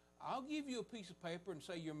 oh, I'll give you a piece of paper and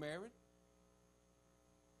say you're married?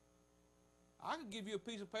 I could give you a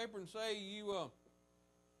piece of paper and say you're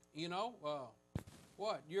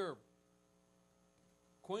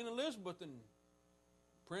Queen Elizabeth and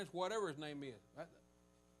Prince whatever his name is.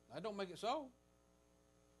 That don't make it so.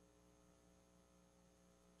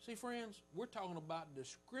 See, friends, we're talking about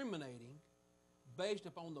discriminating based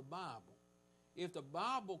upon the Bible. If the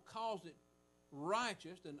Bible calls it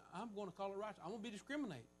righteous, then I'm going to call it righteous. I'm going to be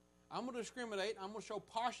discriminating. I'm going to discriminate. I'm going to show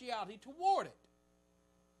partiality toward it.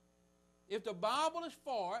 If the Bible is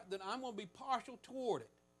for it, then I'm going to be partial toward it.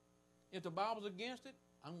 If the Bible's against it,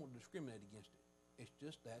 I'm going to discriminate against it. It's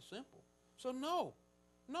just that simple. So no,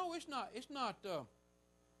 it's not. It's not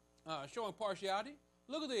showing partiality.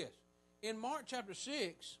 Look at this. In Mark chapter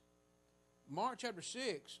 6,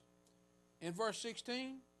 in verse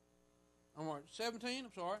 16, or Mark 17,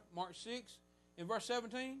 Mark 6, in verse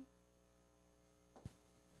 17,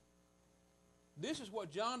 this is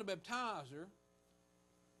what John the Baptizer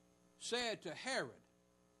said to Herod.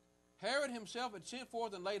 Herod himself had sent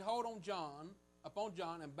forth and laid hold on upon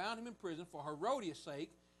John, and bound him in prison for Herodias'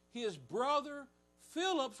 sake, his brother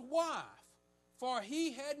Philip's wife, for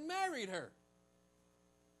he had married her.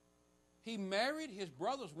 He married his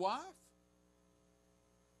brother's wife?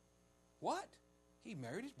 What? He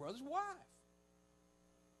married his brother's wife.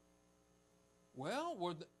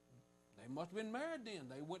 Well, they must have been married then.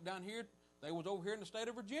 They went down here. They was over here in the state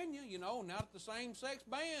of Virginia, you know. Now that the same-sex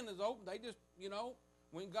band is open, they just, you know,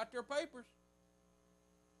 went and got their papers.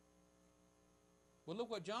 But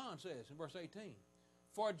look what John says in verse 18.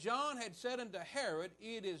 For John had said unto Herod,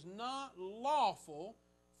 it is not lawful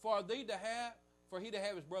for he to have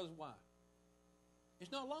his brother's wife.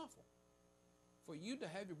 It's not lawful for you to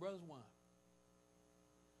have your brother's wife.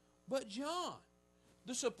 But John,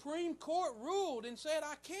 the Supreme Court ruled and said,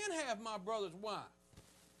 I can have my brother's wife.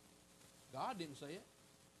 God didn't say it.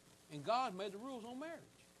 And God made the rules on marriage.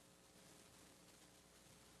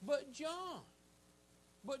 But John,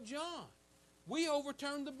 we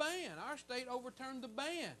overturned the ban. Our state overturned the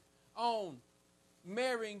ban on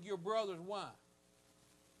marrying your brother's wife.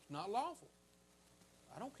 It's not lawful.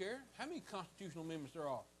 I don't care how many constitutional amendments there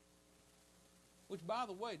are. Which, by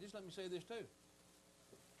the way, just let me say this too.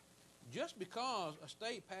 Just because a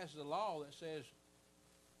state passes a law that says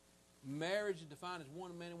marriage is defined as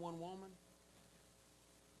one man and one woman,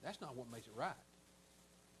 that's not what makes it right.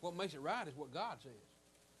 What makes it right is what God says.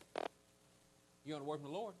 You want to work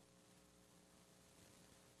with the Lord?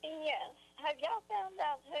 Yes. Have y'all found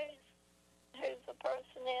out who the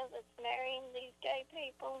person is that's marrying these gay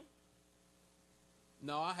people?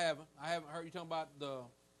 No, I haven't. I haven't heard you talking about the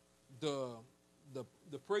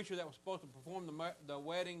preacher that was supposed to perform the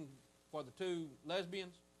wedding for the two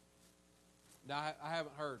lesbians. No, I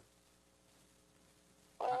haven't heard.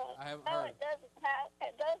 Well, I haven't no, heard. It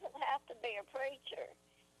doesn't have to be a preacher.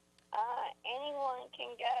 Anyone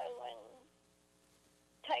can go and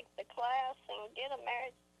take the class and get a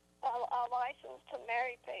license to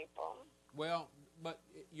marry people. Well, but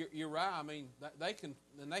you're right. I mean, they can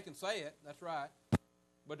say it. That's right.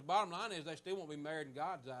 But the bottom line is they still won't be married in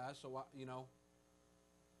God's eyes. So you know.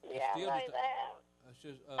 Yeah, I know that. It's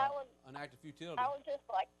just an act of futility. I would just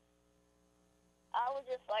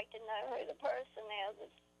like to know who the person is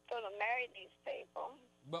that's people to marry these people.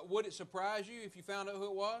 But would it surprise you if you found out who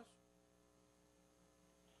it was?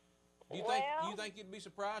 Do you think you'd be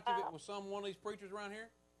surprised if it was one of these preachers around here?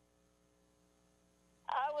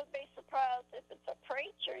 I would be surprised if it's a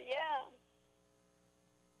preacher, yeah.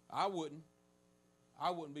 I wouldn't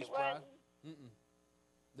be surprised.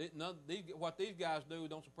 What these guys do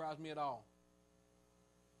don't surprise me at all.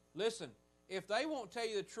 Listen, if they won't tell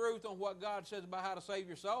you the truth on what God says about how to save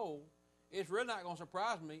your soul, it's really not going to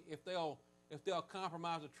surprise me if they'll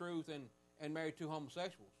compromise the truth and marry two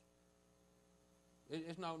homosexuals.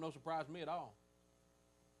 It's no surprise to me at all.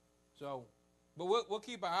 So, but we'll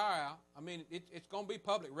keep our eye out. I mean, it's going to be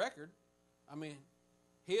public record. I mean,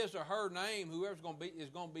 his or her name, whoever's going to be, is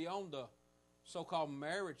going to be on the so-called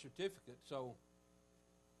marriage certificate. So,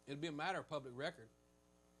 it'll be a matter of public record.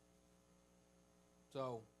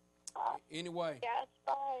 So, anyway. Yeah, that's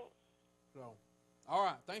fine. So, all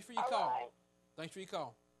right. Thanks for your call. Right. Thanks for your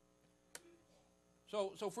call.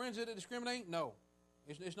 So friends, is it discriminating? No,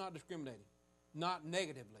 it's not discriminating. Not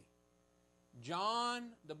negatively.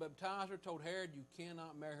 John the Baptizer told Herod, you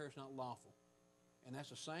cannot marry her, it's not lawful. And that's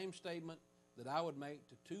the same statement that I would make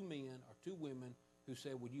to two men or two women who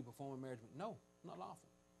said, would you perform a marriage? No, not lawful.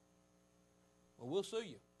 Well, we'll sue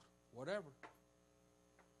you. Whatever.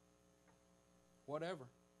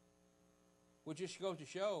 Which just goes to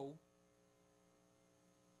show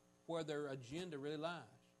where their agenda really lies.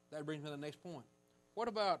 That brings me to the next point. What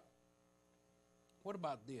about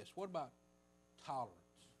this? What about tolerance?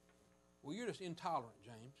 Well, you're just intolerant,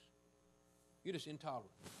 James. You're just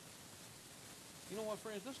intolerant. You know what,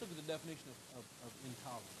 friends? Let's look at the definition of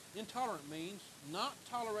intolerant. Intolerant means not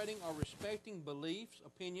tolerating or respecting beliefs,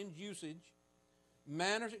 opinions, usage,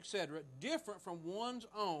 manners, etc., different from one's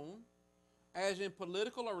own, as in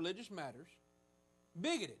political or religious matters.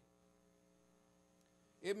 Bigoted.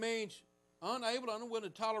 It means unable or unwilling to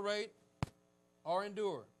tolerate or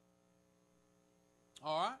endure.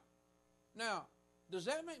 All right? Now, does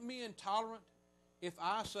that make me intolerant if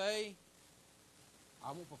I say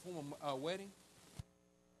I won't perform a wedding?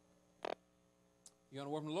 You want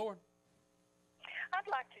to work from the Lord? I'd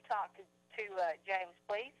like to talk to James,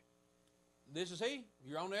 please. This is he.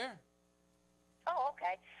 You're on the air. Oh,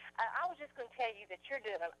 okay. I was just going to tell you that you're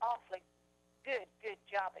doing an awfully good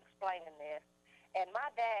job explaining this. And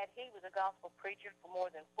my dad, he was a gospel preacher for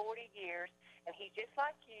more than 40 years, and he's just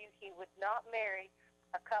like you. He would not marry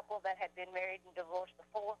a couple that had been married and divorced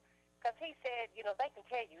before, because he said, they can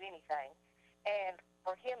tell you anything. And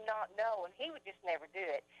for him not knowing, he would just never do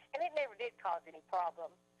it. And it never did cause any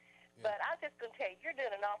problems. Yeah. But I was just going to tell you, you're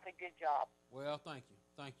doing an awfully good job. Well, thank you.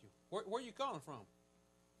 Where are you calling from?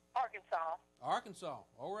 Arkansas.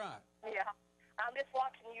 All right. Yeah. I'm just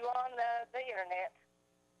watching you on the internet.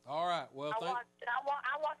 All right. Well, I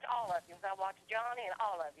watch all of you. I watch Johnny and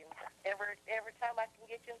all of you. Every time I can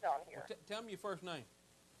get you on here. Well, tell me your first name.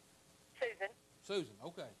 Susan.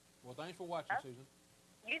 Okay. Well, thanks for watching, Susan.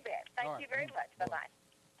 You bet. Thank you very much. Bye-bye.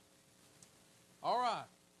 All right.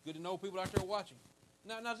 Good to know people out there watching.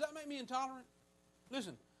 Now, does that make me intolerant?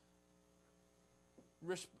 Listen.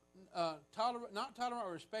 Not tolerant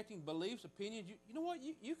or respecting beliefs, opinions. You know what?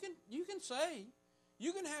 You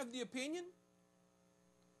can have the opinion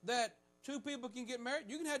that two people can get married.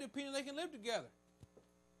 You can have the opinion they can live together.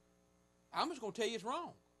 I'm just going to tell you it's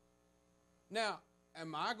wrong. Now,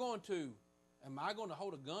 am I going to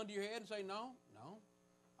hold a gun to your head and say no? No.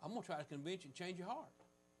 I'm going to try to convince you and change your heart.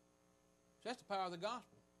 So that's the power of the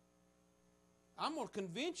gospel. I'm going to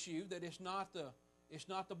convince you that it's not the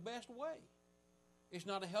best way. It's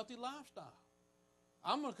not a healthy lifestyle.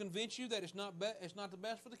 I'm going to convince you that it's not the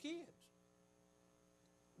best for the kids.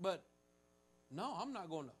 But no, I'm not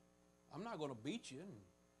going to beat you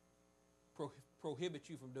and prohibit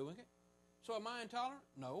you from doing it. So am I intolerant?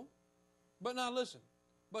 No. But now listen.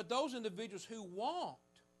 But those individuals who want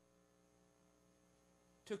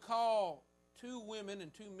to call two women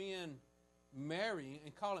and two men marrying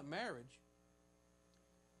and call it marriage,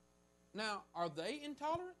 now, are they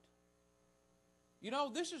intolerant?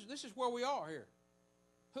 This is where we are here.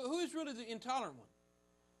 Who is really the intolerant one?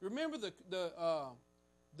 Remember the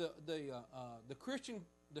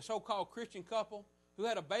so-called Christian couple who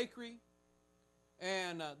had a bakery,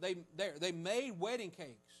 and they made wedding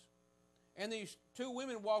cakes, and these two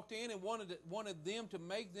women walked in and wanted them to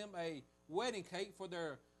make them a wedding cake for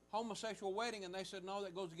their homosexual wedding, and they said no,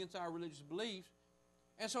 that goes against our religious beliefs,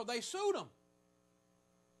 and so they sued them.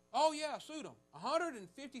 Oh yeah, sued them.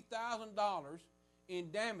 $150,000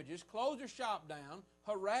 in damages, closed their shop down,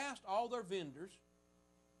 harassed all their vendors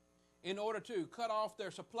in order to cut off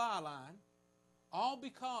their supply line, all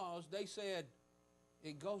because they said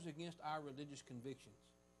it goes against our religious convictions.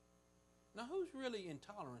 Now, who's really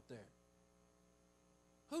intolerant there?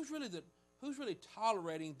 Who's really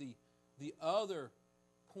tolerating the other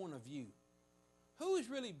point of view? Who is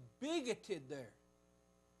really bigoted there?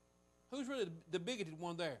 Who's really the bigoted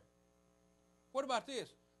one there? What about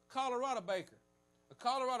this? Colorado baker. A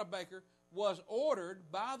Colorado baker was ordered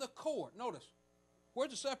by the court. Notice,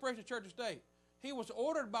 where's the separation of church and state? He was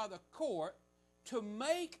ordered by the court to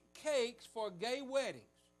make cakes for gay weddings.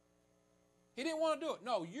 He didn't want to do it.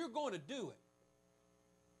 No, you're going to do it.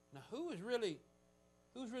 Now, who's really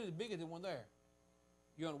the biggest one there?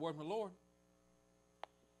 You on the word from the Lord?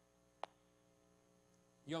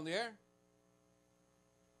 You on the air?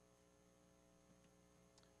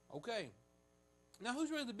 Okay. Now,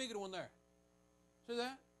 who's really the biggest one there? See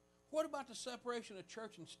that? What about the separation of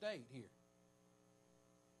church and state here?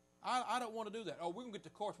 I don't want to do that. Oh, we're going to get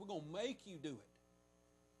the courts. We're going to make you do it.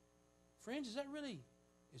 Friends, is that really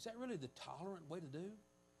the tolerant way to do?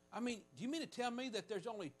 I mean, do you mean to tell me that there's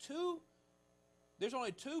only two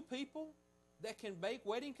people that can bake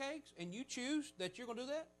wedding cakes, and you choose that you're going to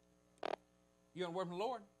do that? You're going to work from the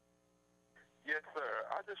Lord? Yes, sir.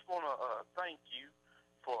 I just want to thank you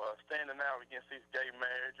for standing out against these gay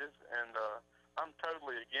marriages, and I'm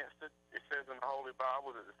totally against it. It says in the Holy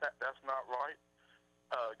Bible that that's not right.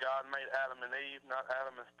 God made Adam and Eve, not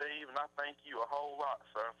Adam and Steve, and I thank you a whole lot,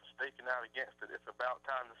 sir, for speaking out against it. It's about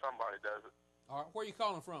time that somebody does it. All right, where are you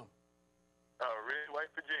calling from? Ridgeway,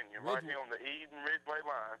 Virginia, right here on the Eden Ridgeway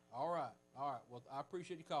line. All right. Well, I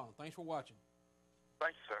appreciate you calling. Thanks for watching.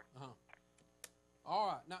 Thank you, sir. All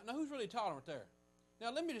right. Now who's really tolerant there?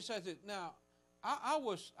 Now, let me just say this. Now, I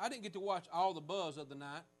didn't get to watch all the buzz of the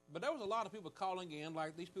night, but there was a lot of people calling in,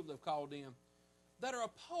 like these people that have called in, that are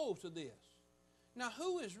opposed to this. Now,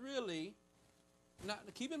 who is really, now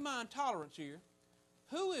keep in mind tolerance here,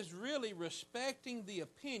 who is really respecting the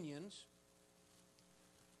opinions,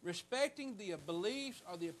 respecting the beliefs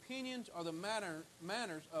or the opinions or the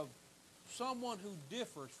manners of someone who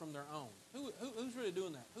differs from their own? Who's really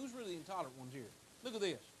doing that? Who's really the intolerant ones here? Look at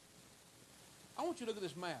this. I want you to look at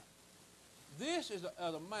this map. This is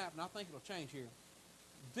the map, and I think it'll change here.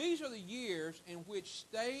 These are the years in which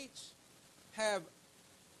states have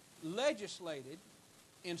legislated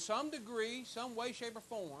in some degree, some way, shape, or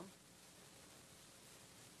form,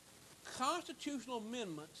 constitutional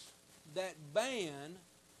amendments that ban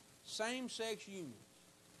same-sex unions,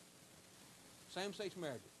 same-sex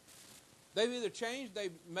marriages. They've either changed,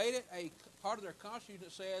 they've made it a part of their constitution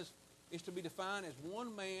that says it's to be defined as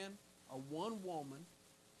one man or one woman,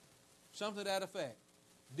 something to that effect.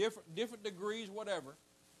 Different degrees, whatever.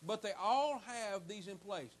 But they all have these in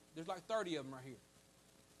place. There's like 30 of them right here.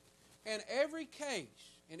 And every case,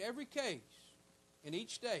 in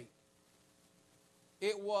each state,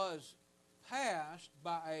 it was passed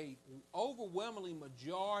by an overwhelmingly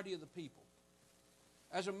majority of the people.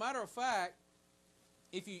 As a matter of fact,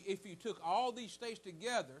 if you took all these states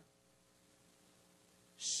together,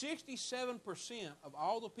 67% of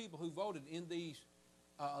all the people who voted in these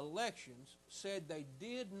elections said they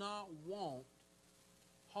did not want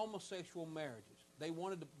homosexual marriages. They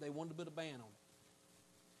wanted to put a ban on it.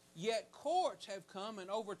 Yet courts have come and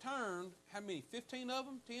overturned, how many, 15 of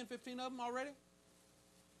them, 10, 15 of them already?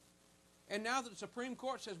 And now that the Supreme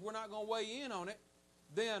Court says we're not going to weigh in on it,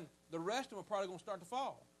 then the rest of them are probably going to start to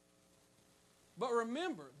fall. But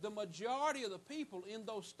remember, the majority of the people in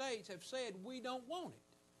those states have said we don't want it.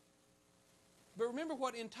 But remember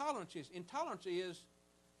what intolerance is. Intolerance is,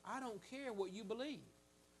 I don't care what you believe.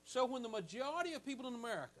 So when the majority of people in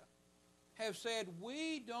America have said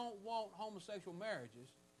we don't want homosexual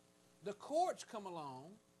marriages, the courts come along,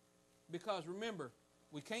 because remember,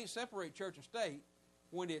 we can't separate church and state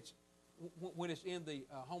when it's in the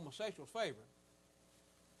homosexual's favor.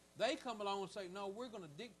 They come along and say, no, we're going to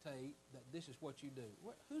dictate that this is what you do.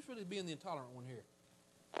 Who's really being the intolerant one here?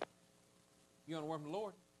 You on the word from the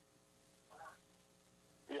Lord?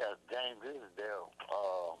 Yeah, James, this is Dale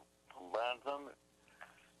from Branson.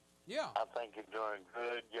 Yeah. I think you're doing a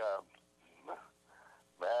good job.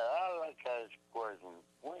 But I like to ask a question.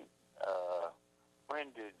 When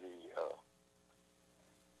did the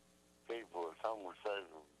people of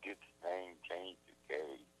homosexual get the name changed to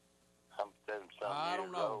gay? I'm 70-something I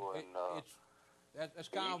don't know. That's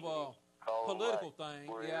kind of a political thing.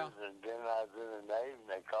 Yeah. And then I was in the Navy, and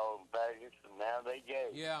they called them faggots, and now they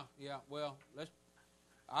gay. Yeah. Well,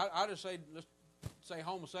 I just say let's say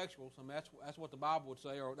homosexuals. I mean, that's what the Bible would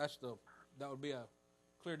say, or that would be a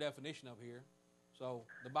clear definition of here. So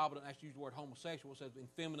the Bible doesn't actually use the word homosexual. It says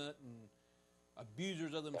effeminate and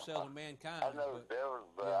abusers of themselves and mankind. I know there was,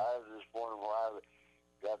 but yeah. I was just wondering why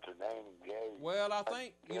they got the name gay. Well, I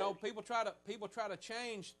think people try to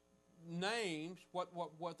change names,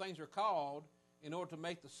 what things are called, in order to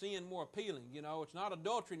make the sin more appealing. You know, it's not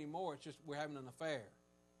adultery anymore. It's just we're having an affair.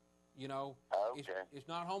 You know, it's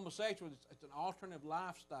not homosexual. It's an alternative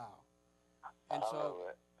lifestyle. And so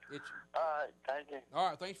it's all right. Thank you. All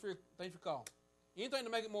right. Thanks for calling. Anything to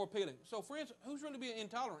make it more appealing. So, friends, who's really being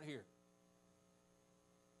intolerant here?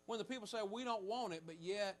 When the people say we don't want it, but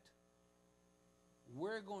yet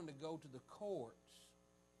we're going to go to the courts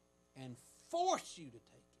and force you to take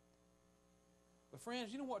it. But,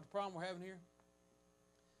 friends, you know what the problem we're having here?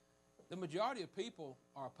 The majority of people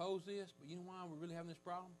are opposed to this, but you know why we're really having this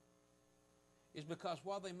problem? It's because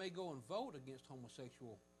while they may go and vote against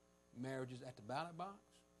homosexual marriages at the ballot box,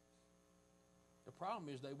 the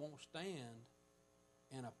problem is they won't stand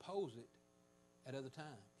and oppose it at other times.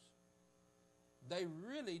 They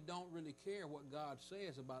really don't really care what God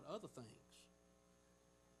says about other things.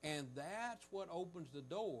 And that's what opens the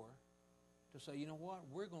door to say, you know what,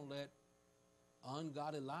 we're going to let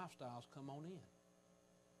ungodly lifestyles come on in.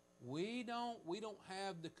 We don't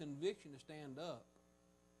have the conviction to stand up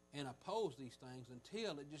and oppose these things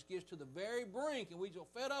until it just gets to the very brink and we just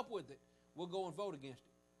fed up with it, we'll go and vote against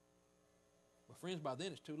it. But friends, by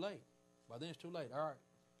then it's too late. By then it's too late. All right.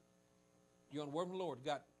 You're on the word from the Lord. You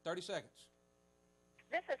got 30 seconds.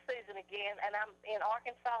 This is Susan again, and I'm in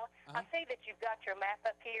Arkansas. I see that you've got your map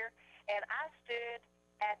up here, and I stood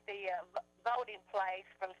at the voting place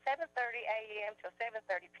from 7:30 a.m. to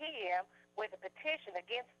 7:30 p.m. with a petition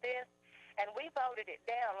against this, and we voted it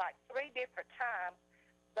down like 3 different times,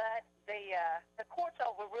 but the courts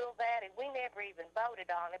overruled that, and we never even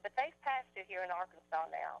voted on it, but they've passed it here in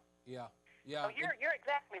Arkansas now. Yeah. So you're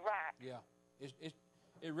exactly right. Yeah.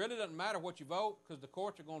 It really doesn't matter what you vote because the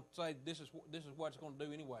courts are going to say this is what it's going to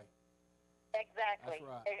do anyway. Exactly. That's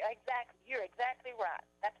right. Exactly. You're exactly right.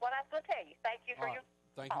 That's what I was going to tell you. Thank you for your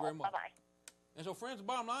Thank you very much. Bye-bye. And so, friends, the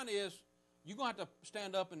bottom line is you're going to have to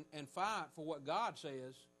stand up and fight for what God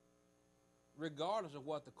says regardless of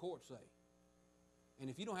what the courts say. And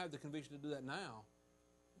if you don't have the conviction to do that now,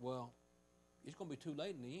 well, it's going to be too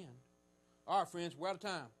late in the end. All right, friends, we're out of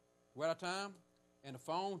time. We're out of time, and the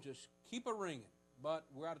phone just keep a ringing. But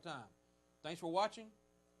we're out of time. Thanks for watching.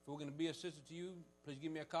 If we're going to be assistant to you, please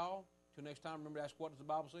give me a call. Till next time, remember to ask what does the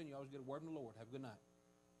Bible say, and you always get a word from the Lord. Have a good night.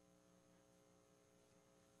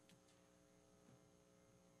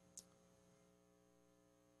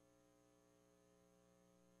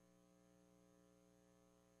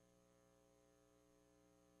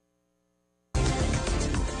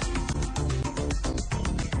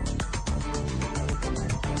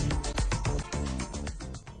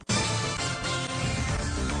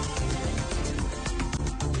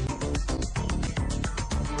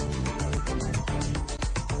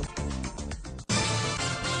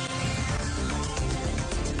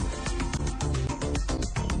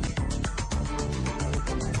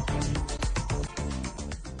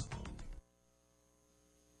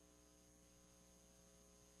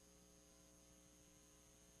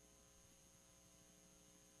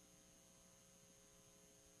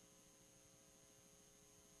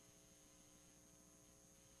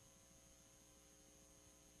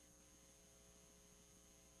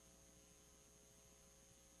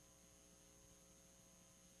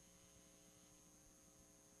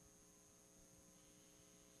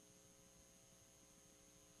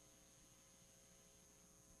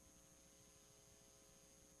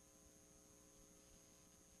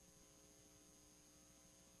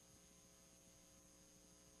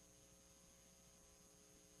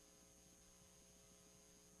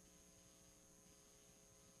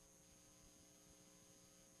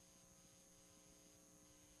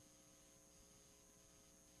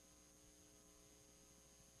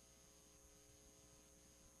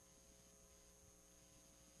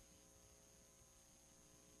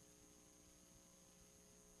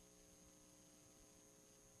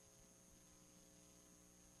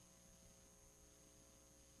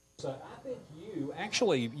 I think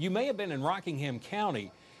you may have been in Rockingham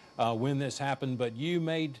County when this happened, but you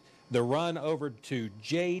made the run over to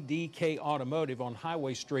JDK Automotive on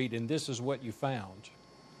Highway Street, and this is what you found.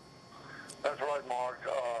 That's right, Mark.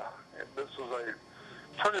 This is a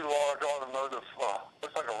pretty large automotive,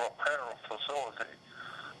 looks like a repair facility.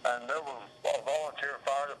 And there was volunteer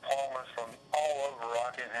fire departments from all over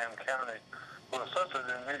Rockingham County who assisted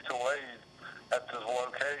in mutual aid at this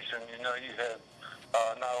location. You know, you had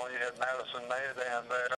not only had Madison Mayodan there,